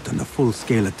Alamut and a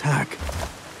full-scale attack.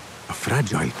 A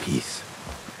fragile peace.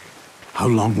 How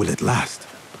long will it last?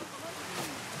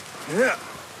 Yeah.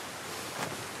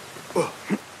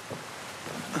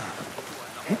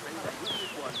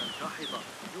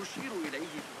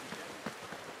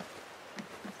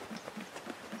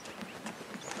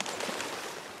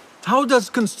 How does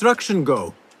construction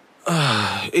go?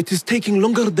 It is taking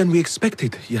longer than we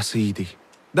expected, Ya Sayyidi.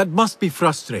 That must be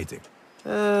frustrating.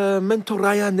 Mentor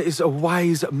Ryan is a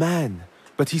wise man,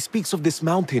 but he speaks of this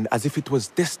mountain as if it was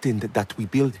destined that we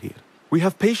build here. We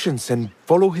have patience and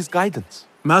follow his guidance.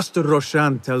 Master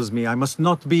Roshan tells me I must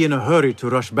not be in a hurry to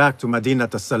rush back to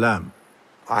Madinat as-Salam.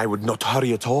 I would not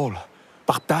hurry at all.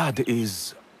 Baghdad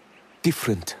is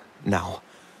different now.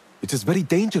 It is very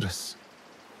dangerous.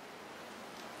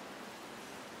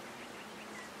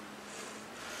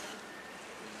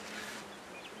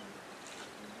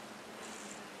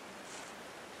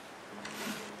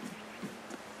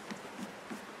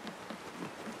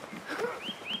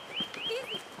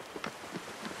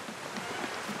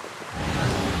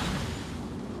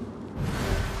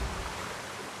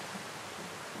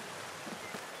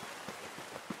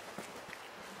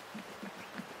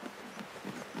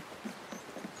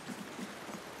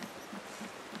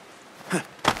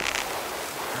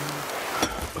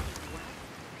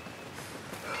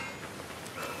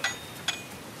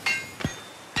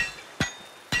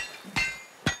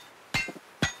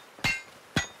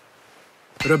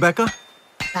 Rebecca?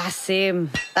 Basim.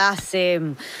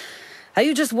 Are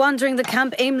you just wandering the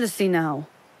camp aimlessly now?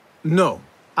 No.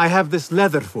 I have this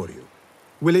leather for you.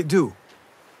 Will it do?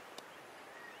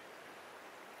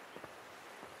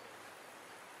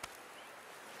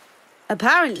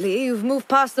 Apparently, you've moved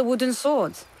past the wooden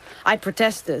swords. I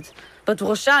protested, but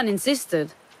Roshan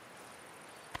insisted.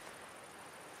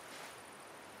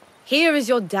 Here is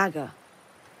your dagger.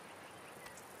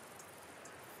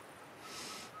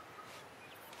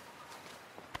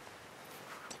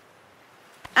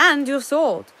 And your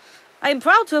sword. I am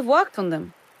proud to have worked on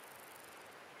them.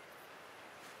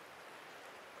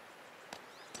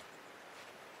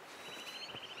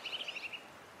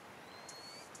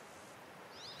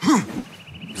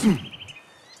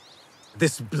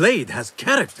 This blade has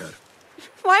character.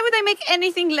 Why would I make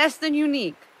anything less than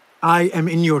unique? I am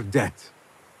in your debt.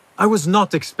 I was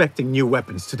not expecting new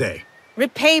weapons today.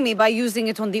 Repay me by using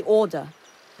it on the Order.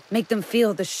 Make them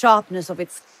feel the sharpness of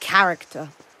its character.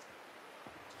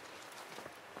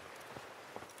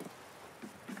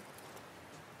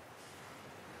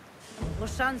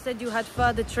 Roshan said you had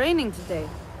further training today.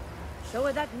 Show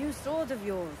her that new sword of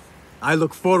yours. I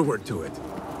look forward to it.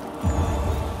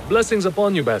 Blessings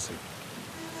upon you, Basim.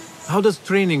 How does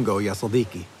training go, Ya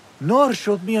Sadiqi? Noor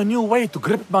showed me a new way to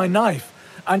grip my knife,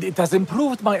 and it has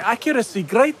improved my accuracy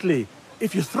greatly.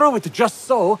 If you throw it just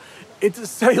so, it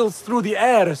sails through the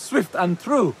air, swift and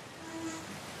true.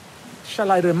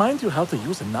 Shall I remind you how to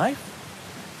use a knife?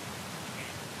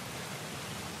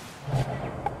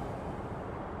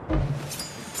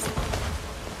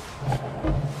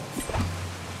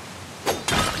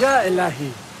 Ya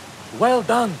Ilahi, well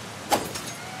done.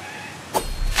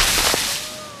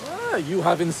 You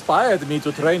have inspired me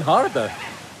to train harder.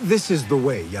 This is the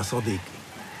way, Ya Sadiqi.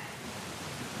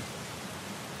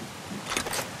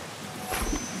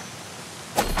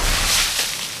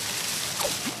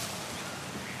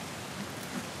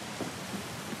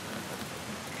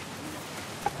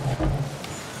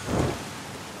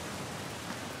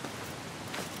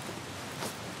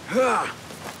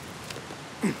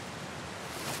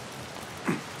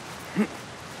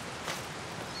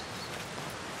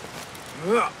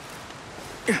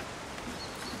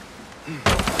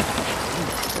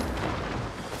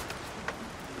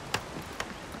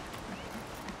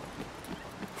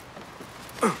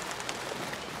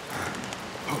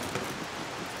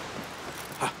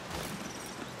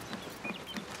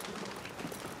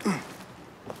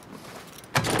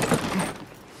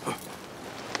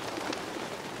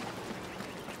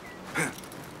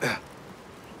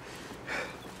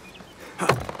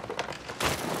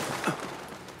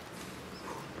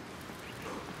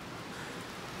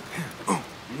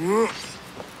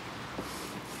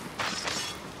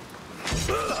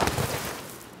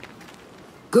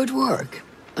 Good work.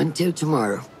 Until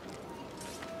tomorrow.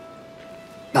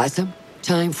 Bassam,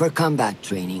 time for combat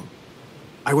training.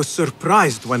 I was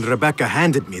surprised when Rebecca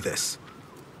handed me this.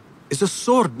 Is a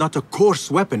sword not a coarse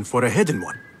weapon for a hidden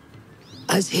one?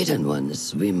 As hidden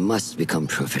ones, we must become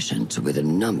proficient with a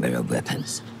number of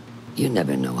weapons. You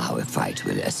never know how a fight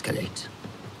will escalate.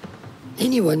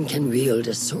 Anyone can wield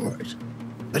a sword,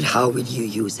 but how will you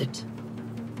use it?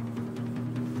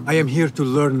 I am here to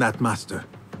learn that, Master.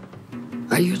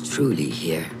 Are you truly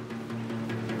here?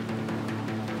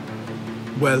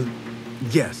 Well,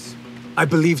 yes. I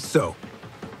believe so.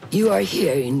 You are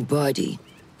here in body,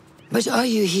 but are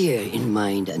you here in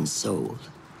mind and soul?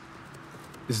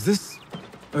 Is this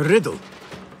a riddle?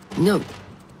 No.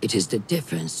 It is the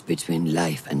difference between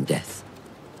life and death.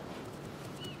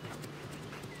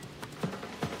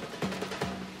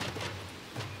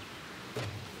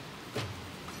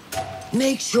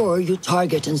 Make sure you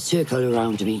target and circle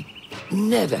around me.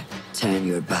 Never turn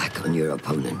your back on your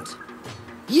opponent.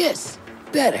 Yes,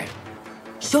 better.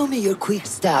 Show me your quick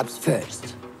stabs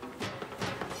first.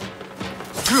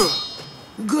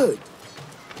 Good.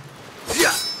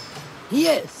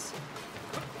 Yes.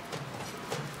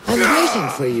 I'm waiting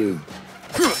for you.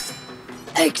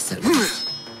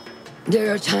 Excellent.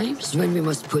 There are times when we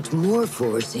must put more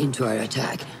force into our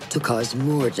attack to cause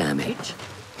more damage.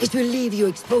 It will leave you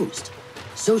exposed,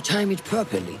 so time it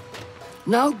properly.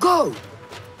 Now go!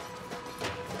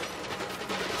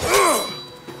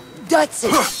 That's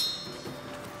it!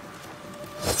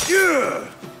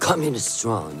 Come in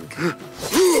strong.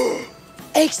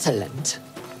 Excellent.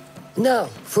 Now,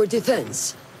 for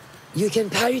defense. You can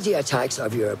parry the attacks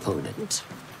of your opponent.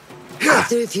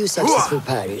 After a few successful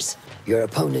parries, your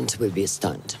opponent will be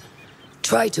stunned.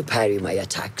 Try to parry my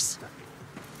attacks.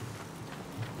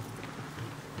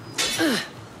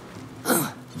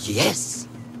 Yes.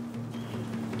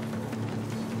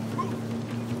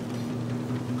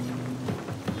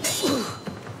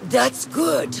 That's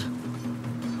good.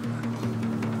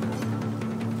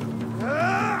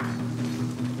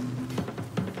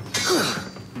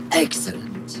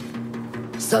 Excellent.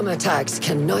 Some attacks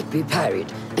cannot be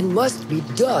parried and must be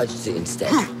dodged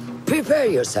instead. Prepare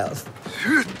yourself.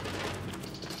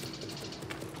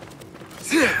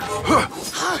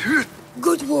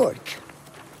 Good work.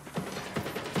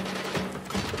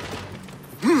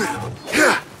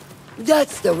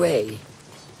 That's the way.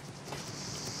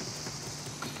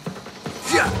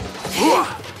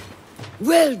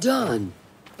 Well done.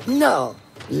 Now,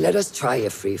 let us try a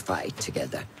free fight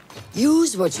together.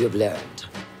 Use what you've learned.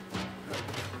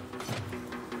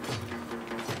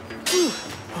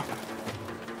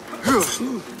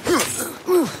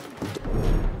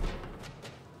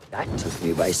 That took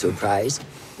me by surprise.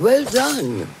 Well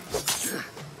done.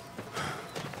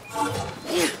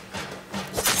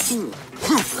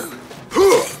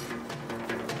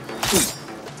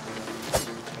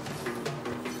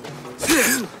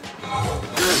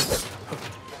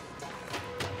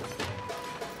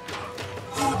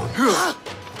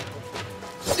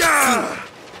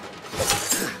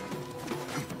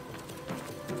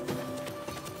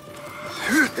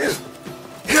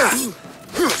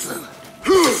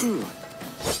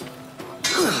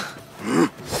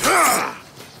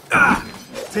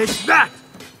 Take that!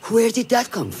 Where did that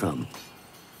come from?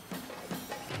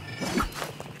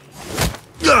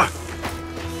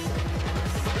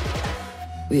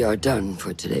 We are done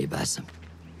for today, Bassam.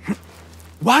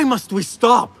 Why must we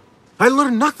stop? I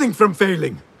learn nothing from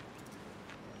failing.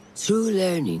 True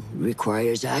learning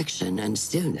requires action and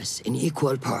stillness in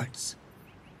equal parts.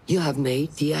 You have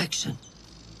made the action.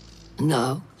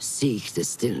 Now, seek the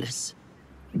stillness.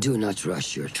 Do not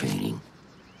rush your training.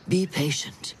 Be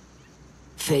patient.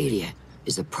 Failure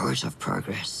is a part of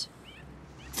progress.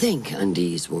 Think on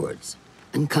these words,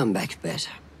 and come back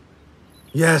better.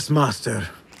 Yes, Master.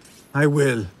 I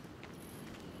will.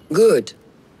 Good.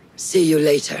 See you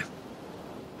later.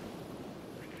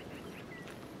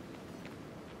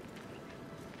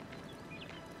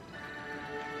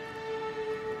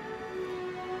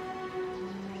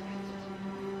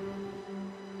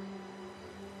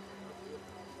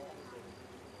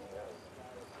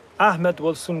 Ahmed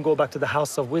will soon go back to the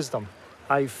House of Wisdom.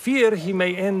 I fear he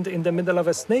may end in the middle of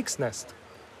a snake's nest.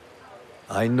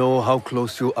 I know how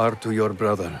close you are to your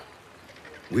brother.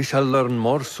 We shall learn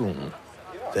more soon.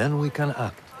 Then we can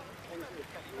act.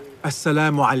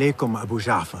 Assalamu alaikum, Abu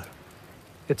Ja'far.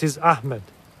 It is Ahmed.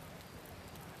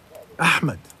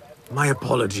 Ahmed, my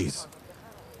apologies.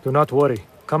 Do not worry.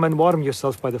 Come and warm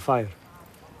yourself by the fire.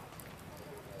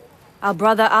 Our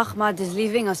brother Ahmad is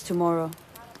leaving us tomorrow.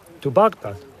 To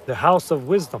Baghdad, the House of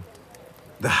Wisdom.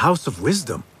 The House of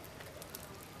Wisdom?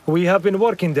 We have been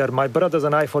working there, my brothers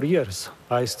and I, for years.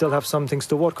 I still have some things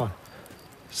to work on.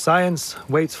 Science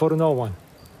waits for no one.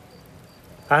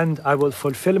 And I will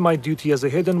fulfill my duty as a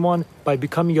hidden one by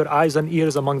becoming your eyes and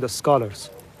ears among the scholars.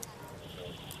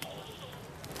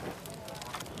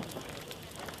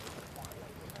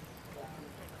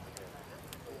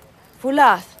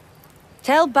 Fulath,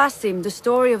 tell Basim the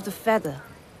story of the feather.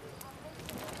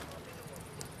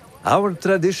 Our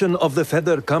tradition of the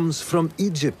feather comes from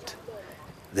Egypt.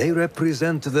 They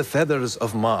represent the feathers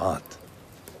of Ma'at.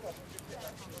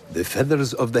 The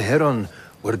feathers of the heron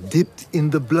were dipped in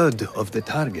the blood of the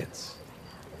targets.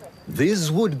 These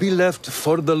would be left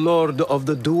for the Lord of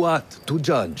the Duat to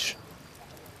judge.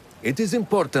 It is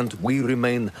important we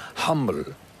remain humble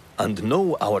and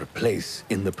know our place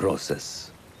in the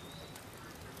process.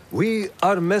 We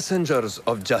are messengers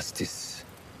of justice,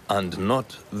 and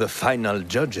not the final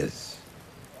judges.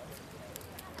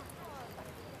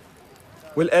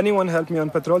 Will anyone help me on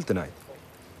patrol tonight?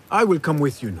 I will come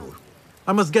with you, Noor.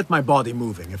 I must get my body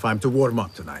moving if I'm to warm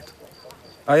up tonight.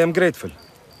 I am grateful.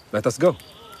 Let us go.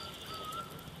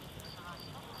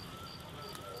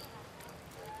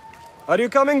 Are you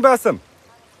coming, Basim?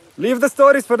 Leave the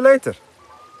stories for later.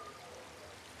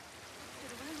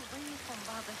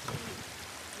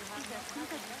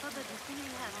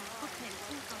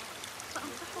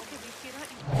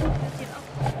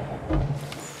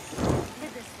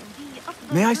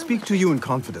 May I speak to you in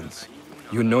confidence?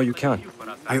 You know you can.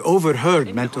 I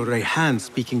overheard Mentor Rayhan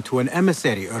speaking to an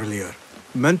emissary earlier.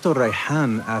 Mentor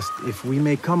Rayhan asked if we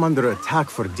may come under attack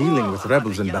for dealing with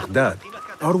rebels in Baghdad.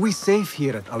 Are we safe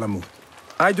here at Alamut?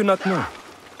 I do not know,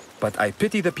 but I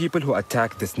pity the people who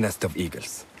attack this nest of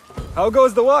eagles. How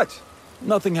goes the watch?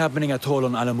 Nothing happening at all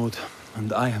on Alamut,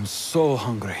 and I am so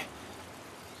hungry.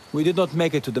 We did not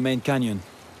make it to the main canyon.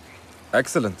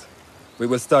 Excellent. We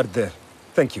will start there.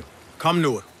 Thank you. Come,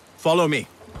 Noor. Follow me.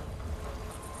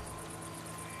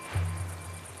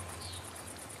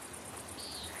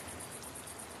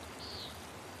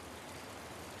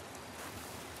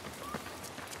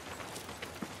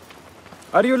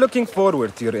 Are you looking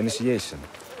forward to your initiation?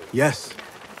 Yes.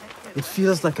 It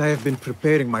feels like I have been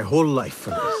preparing my whole life for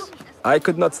this. I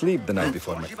could not sleep the night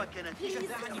before my...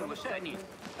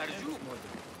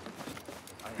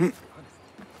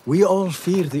 We all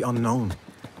fear the unknown,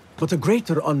 but a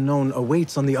greater unknown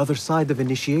awaits on the other side of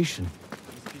initiation.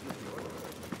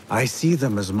 I see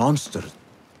them as monsters.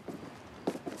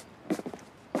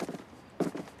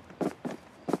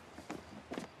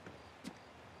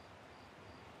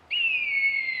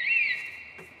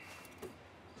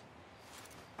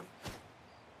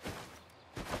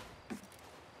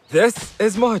 This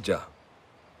is Mahja.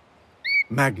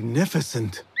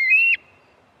 Magnificent.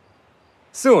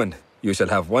 Soon, you shall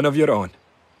have one of your own.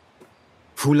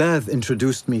 Fulath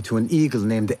introduced me to an eagle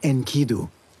named Enkidu.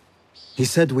 He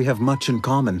said we have much in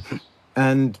common,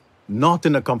 and not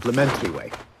in a complimentary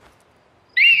way.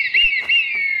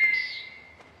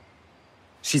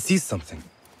 She sees something.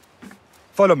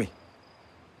 Follow me.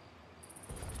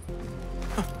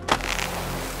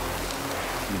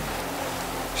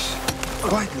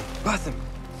 Quietly, Basim.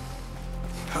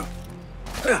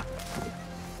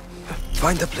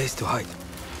 Find a place to hide.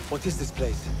 What is this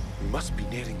place? We must be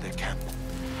nearing their camp.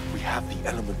 We have the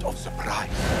element of surprise.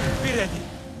 Be ready.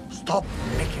 Stop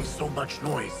making so much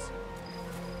noise.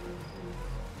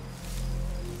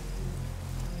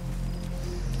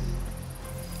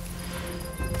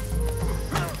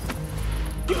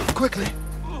 Quickly!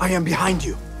 I am behind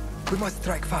you. We must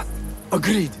strike fast.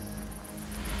 Agreed.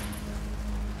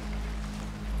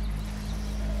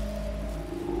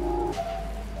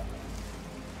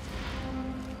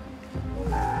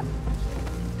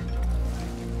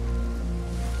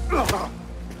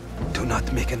 Do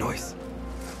not make a noise.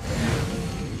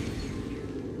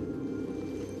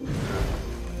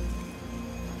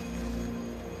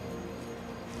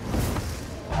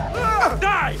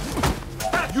 Die!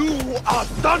 You are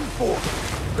done for!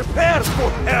 Prepare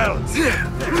for hell!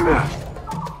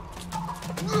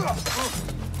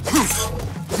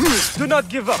 Do not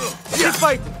give up! Keep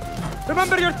fighting!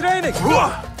 Remember your training!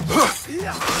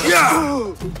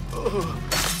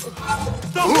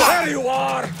 Stop where you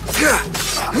are!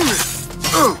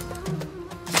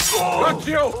 Got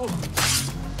you!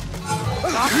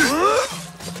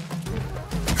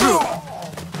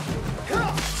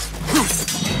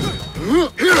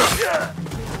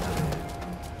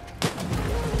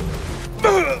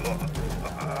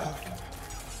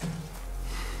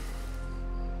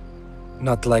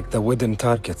 Not like the wooden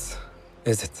targets,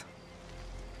 is it?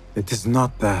 It is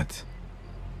not that.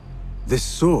 This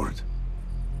sword.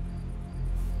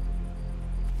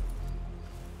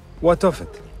 What of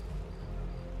it?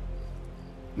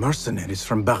 Mercenaries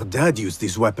from Baghdad use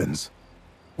these weapons.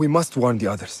 We must warn the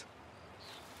others.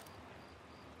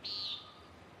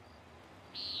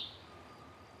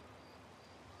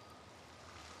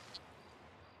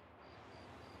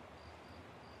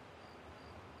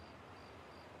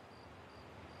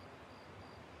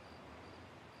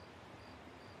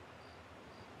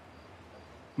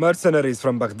 Mercenaries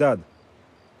from Baghdad.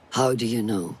 How do you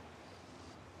know?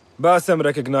 Bassem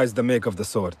recognized the make of the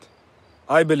sword.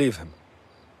 I believe him.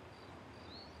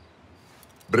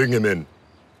 Bring him in.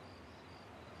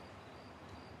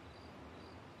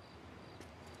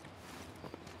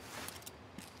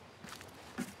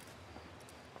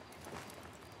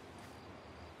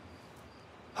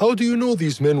 How do you know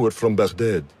these men were from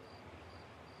Baghdad?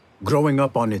 Growing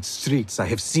up on its streets, I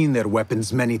have seen their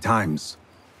weapons many times.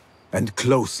 And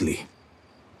closely.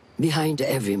 Behind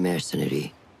every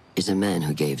mercenary is a man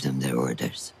who gave them their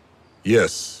orders.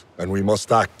 Yes, and we must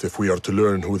act if we are to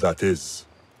learn who that is.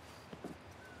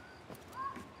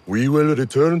 We will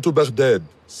return to Baghdad,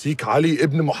 seek Ali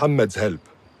ibn Muhammad's help.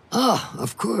 Ah,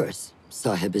 of course,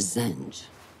 Sahib Zanj.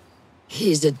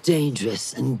 He is a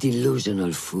dangerous and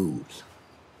delusional fool.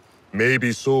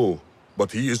 Maybe so,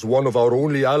 but he is one of our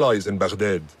only allies in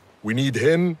Baghdad. We need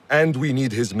him, and we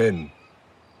need his men.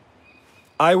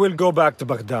 I will go back to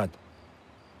Baghdad.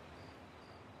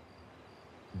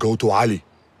 Go to Ali.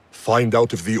 Find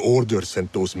out if the Order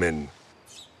sent those men.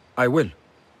 I will.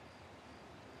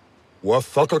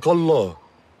 وفقك الله.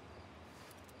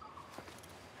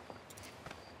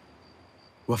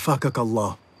 وفقك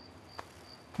الله.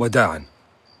 وداعا.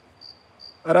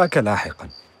 أراك لاحقا.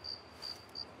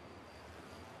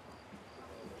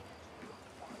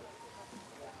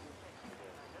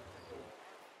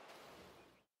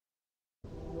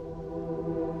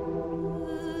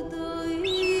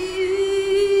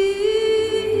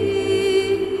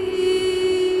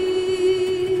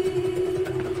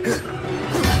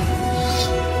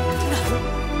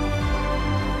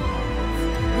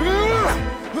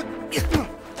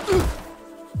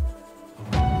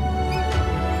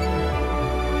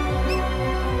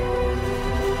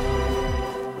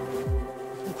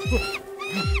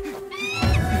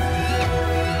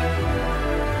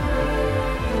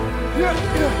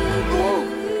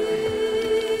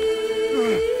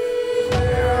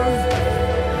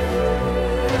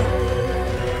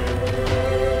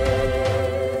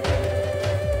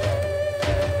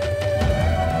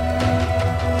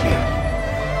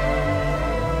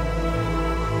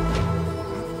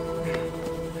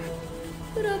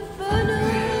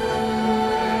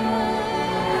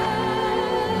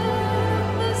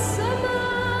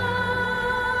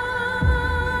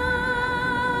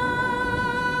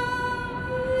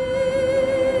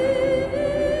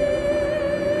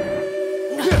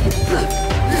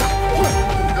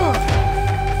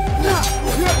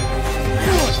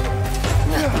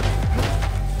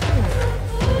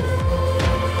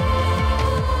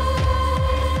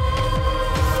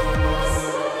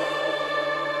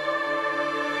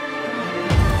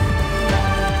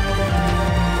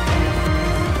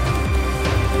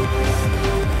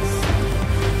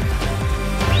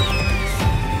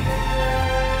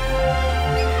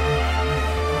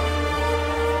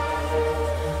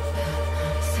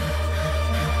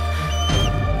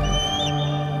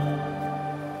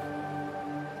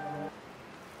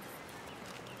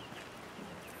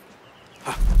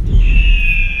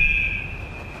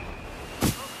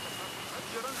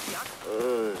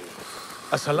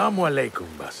 Assalamu alaikum,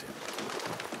 Basim.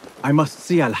 I must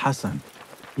see Al-Hassan.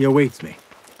 He awaits me.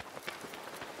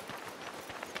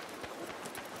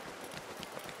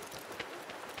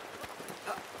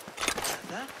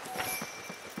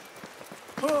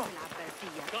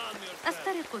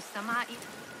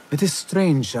 It is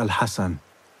strange, Al-Hassan.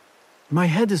 My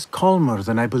head is calmer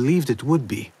than I believed it would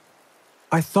be.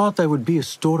 I thought I would be a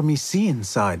stormy sea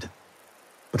inside.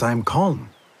 But I am calm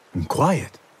and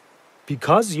quiet.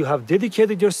 Because you have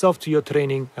dedicated yourself to your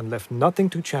training and left nothing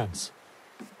to chance.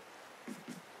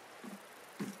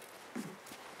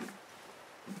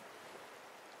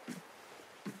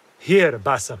 Here,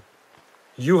 Basim.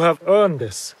 You have earned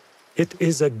this. It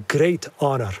is a great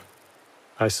honor.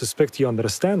 I suspect you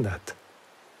understand that.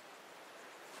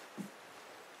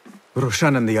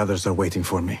 Roshan and the others are waiting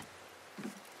for me.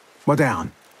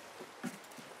 Wada'an.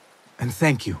 And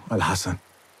thank you, Al-Hassan.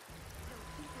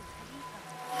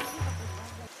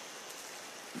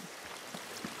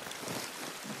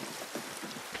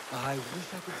 I wish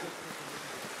I could get...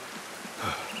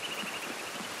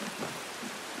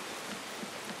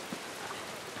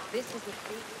 This is the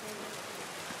big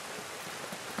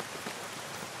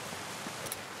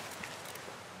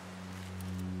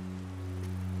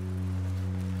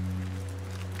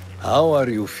How are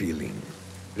you feeling?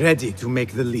 Ready to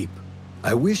make the leap.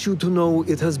 I wish you to know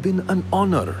it has been an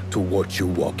honor to watch you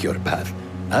walk your path,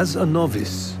 as a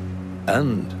novice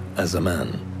and as a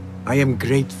man. I am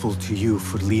grateful to you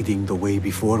for leading the way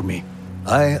before me.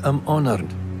 I am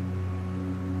honored.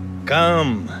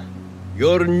 Come,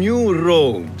 your new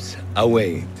robes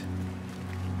await.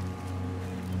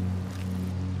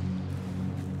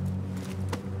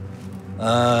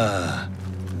 Ah,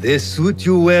 they suit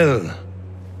you well.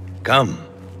 Come,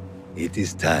 it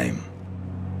is time.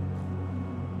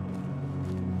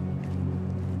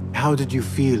 How did you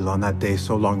feel on that day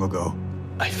so long ago?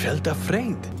 I felt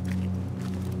afraid.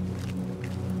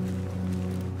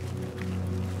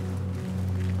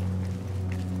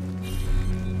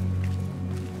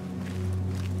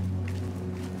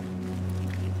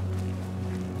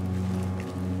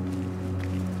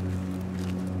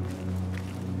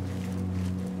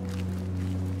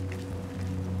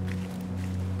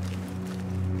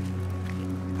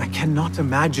 I cannot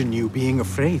imagine you being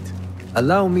afraid.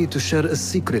 Allow me to share a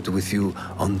secret with you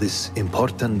on this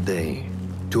important day.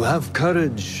 To have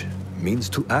courage means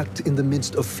to act in the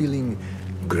midst of feeling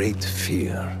great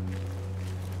fear.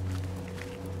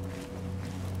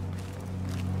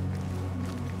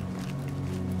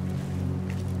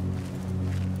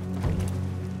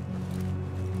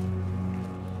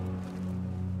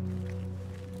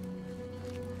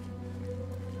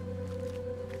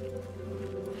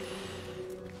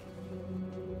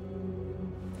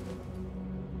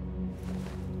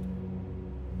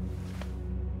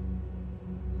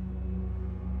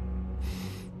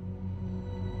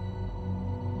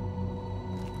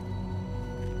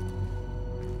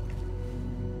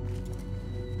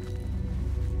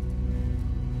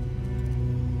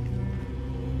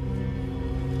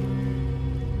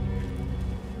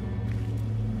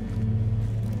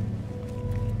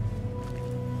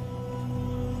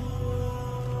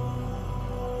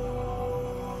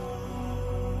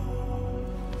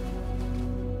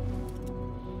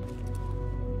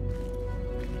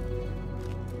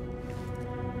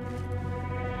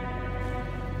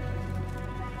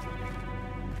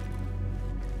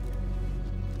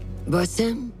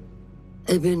 Basim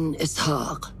ibn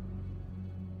Ishaq,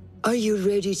 are you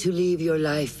ready to leave your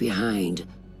life behind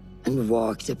and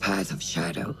walk the path of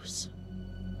shadows?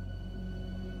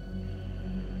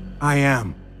 I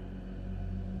am.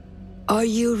 Are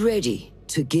you ready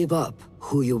to give up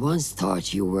who you once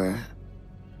thought you were?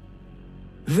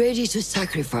 Ready to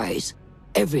sacrifice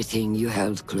everything you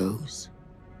held close?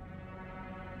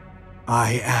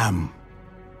 I am.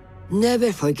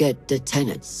 Never forget the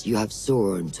tenets you have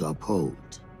sworn to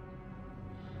uphold.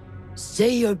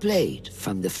 Stay your blade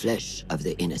from the flesh of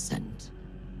the innocent.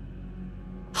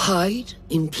 Hide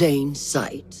in plain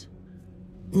sight.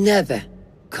 Never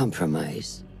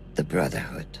compromise the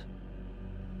Brotherhood.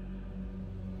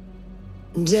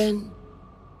 Then,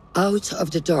 out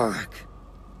of the dark,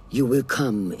 you will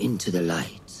come into the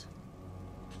light.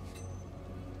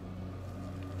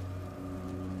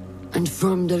 And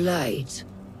from the light,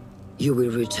 you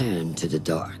will return to the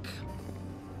dark.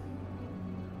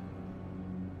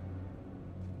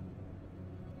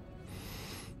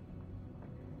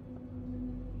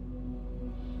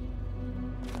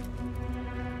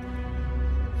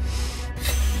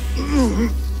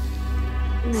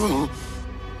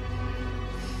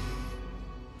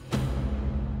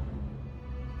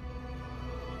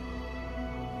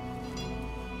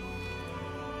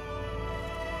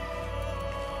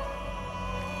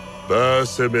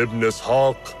 Basim ibn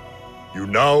Ishaq, you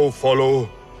now follow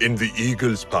in the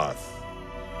Eagle's path.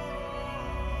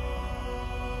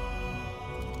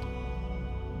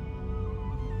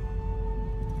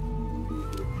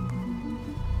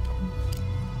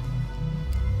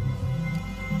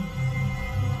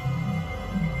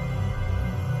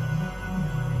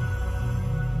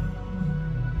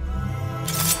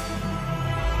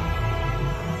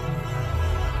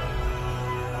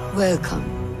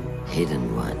 Welcome,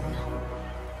 Hidden One.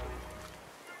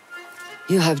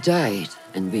 You have died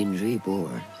and been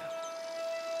reborn.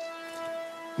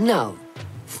 Now,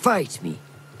 fight me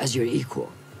as your equal.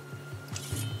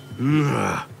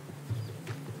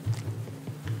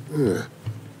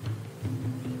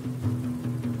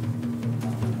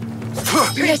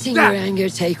 Letting your anger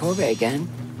take over again.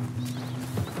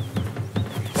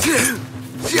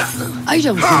 I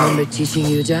don't remember teaching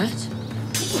you that.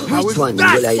 Which one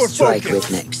will I strike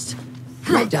with next?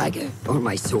 My dagger or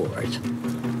my sword?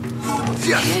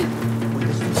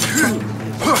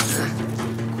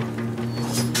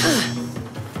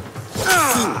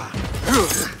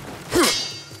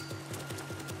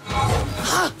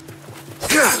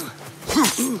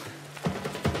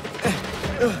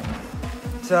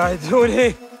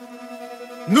 ساعدوني.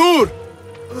 نور!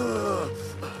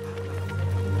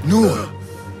 Noor!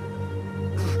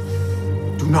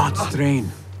 Do not strain.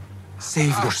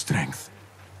 Save your strength.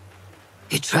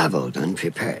 He traveled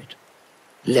unprepared.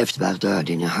 Left Baghdad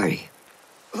in a hurry.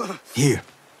 Here,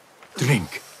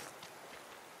 drink.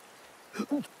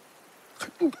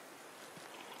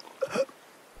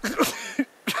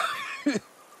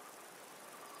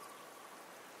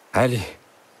 Ali.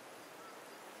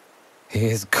 He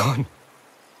is gone.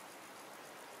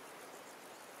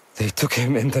 They took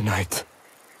him in the night.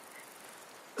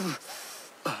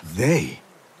 They?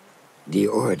 The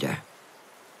Order.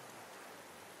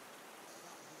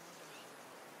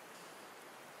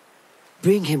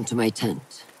 Bring him to my tent.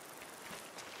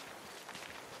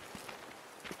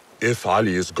 If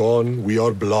Ali is gone, we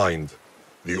are blind.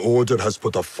 The Order has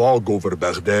put a fog over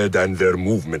Baghdad and their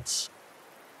movements.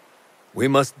 We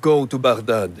must go to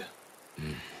Baghdad.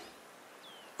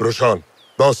 Roshan,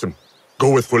 Basim,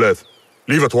 go with Fuled.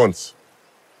 Leave at once.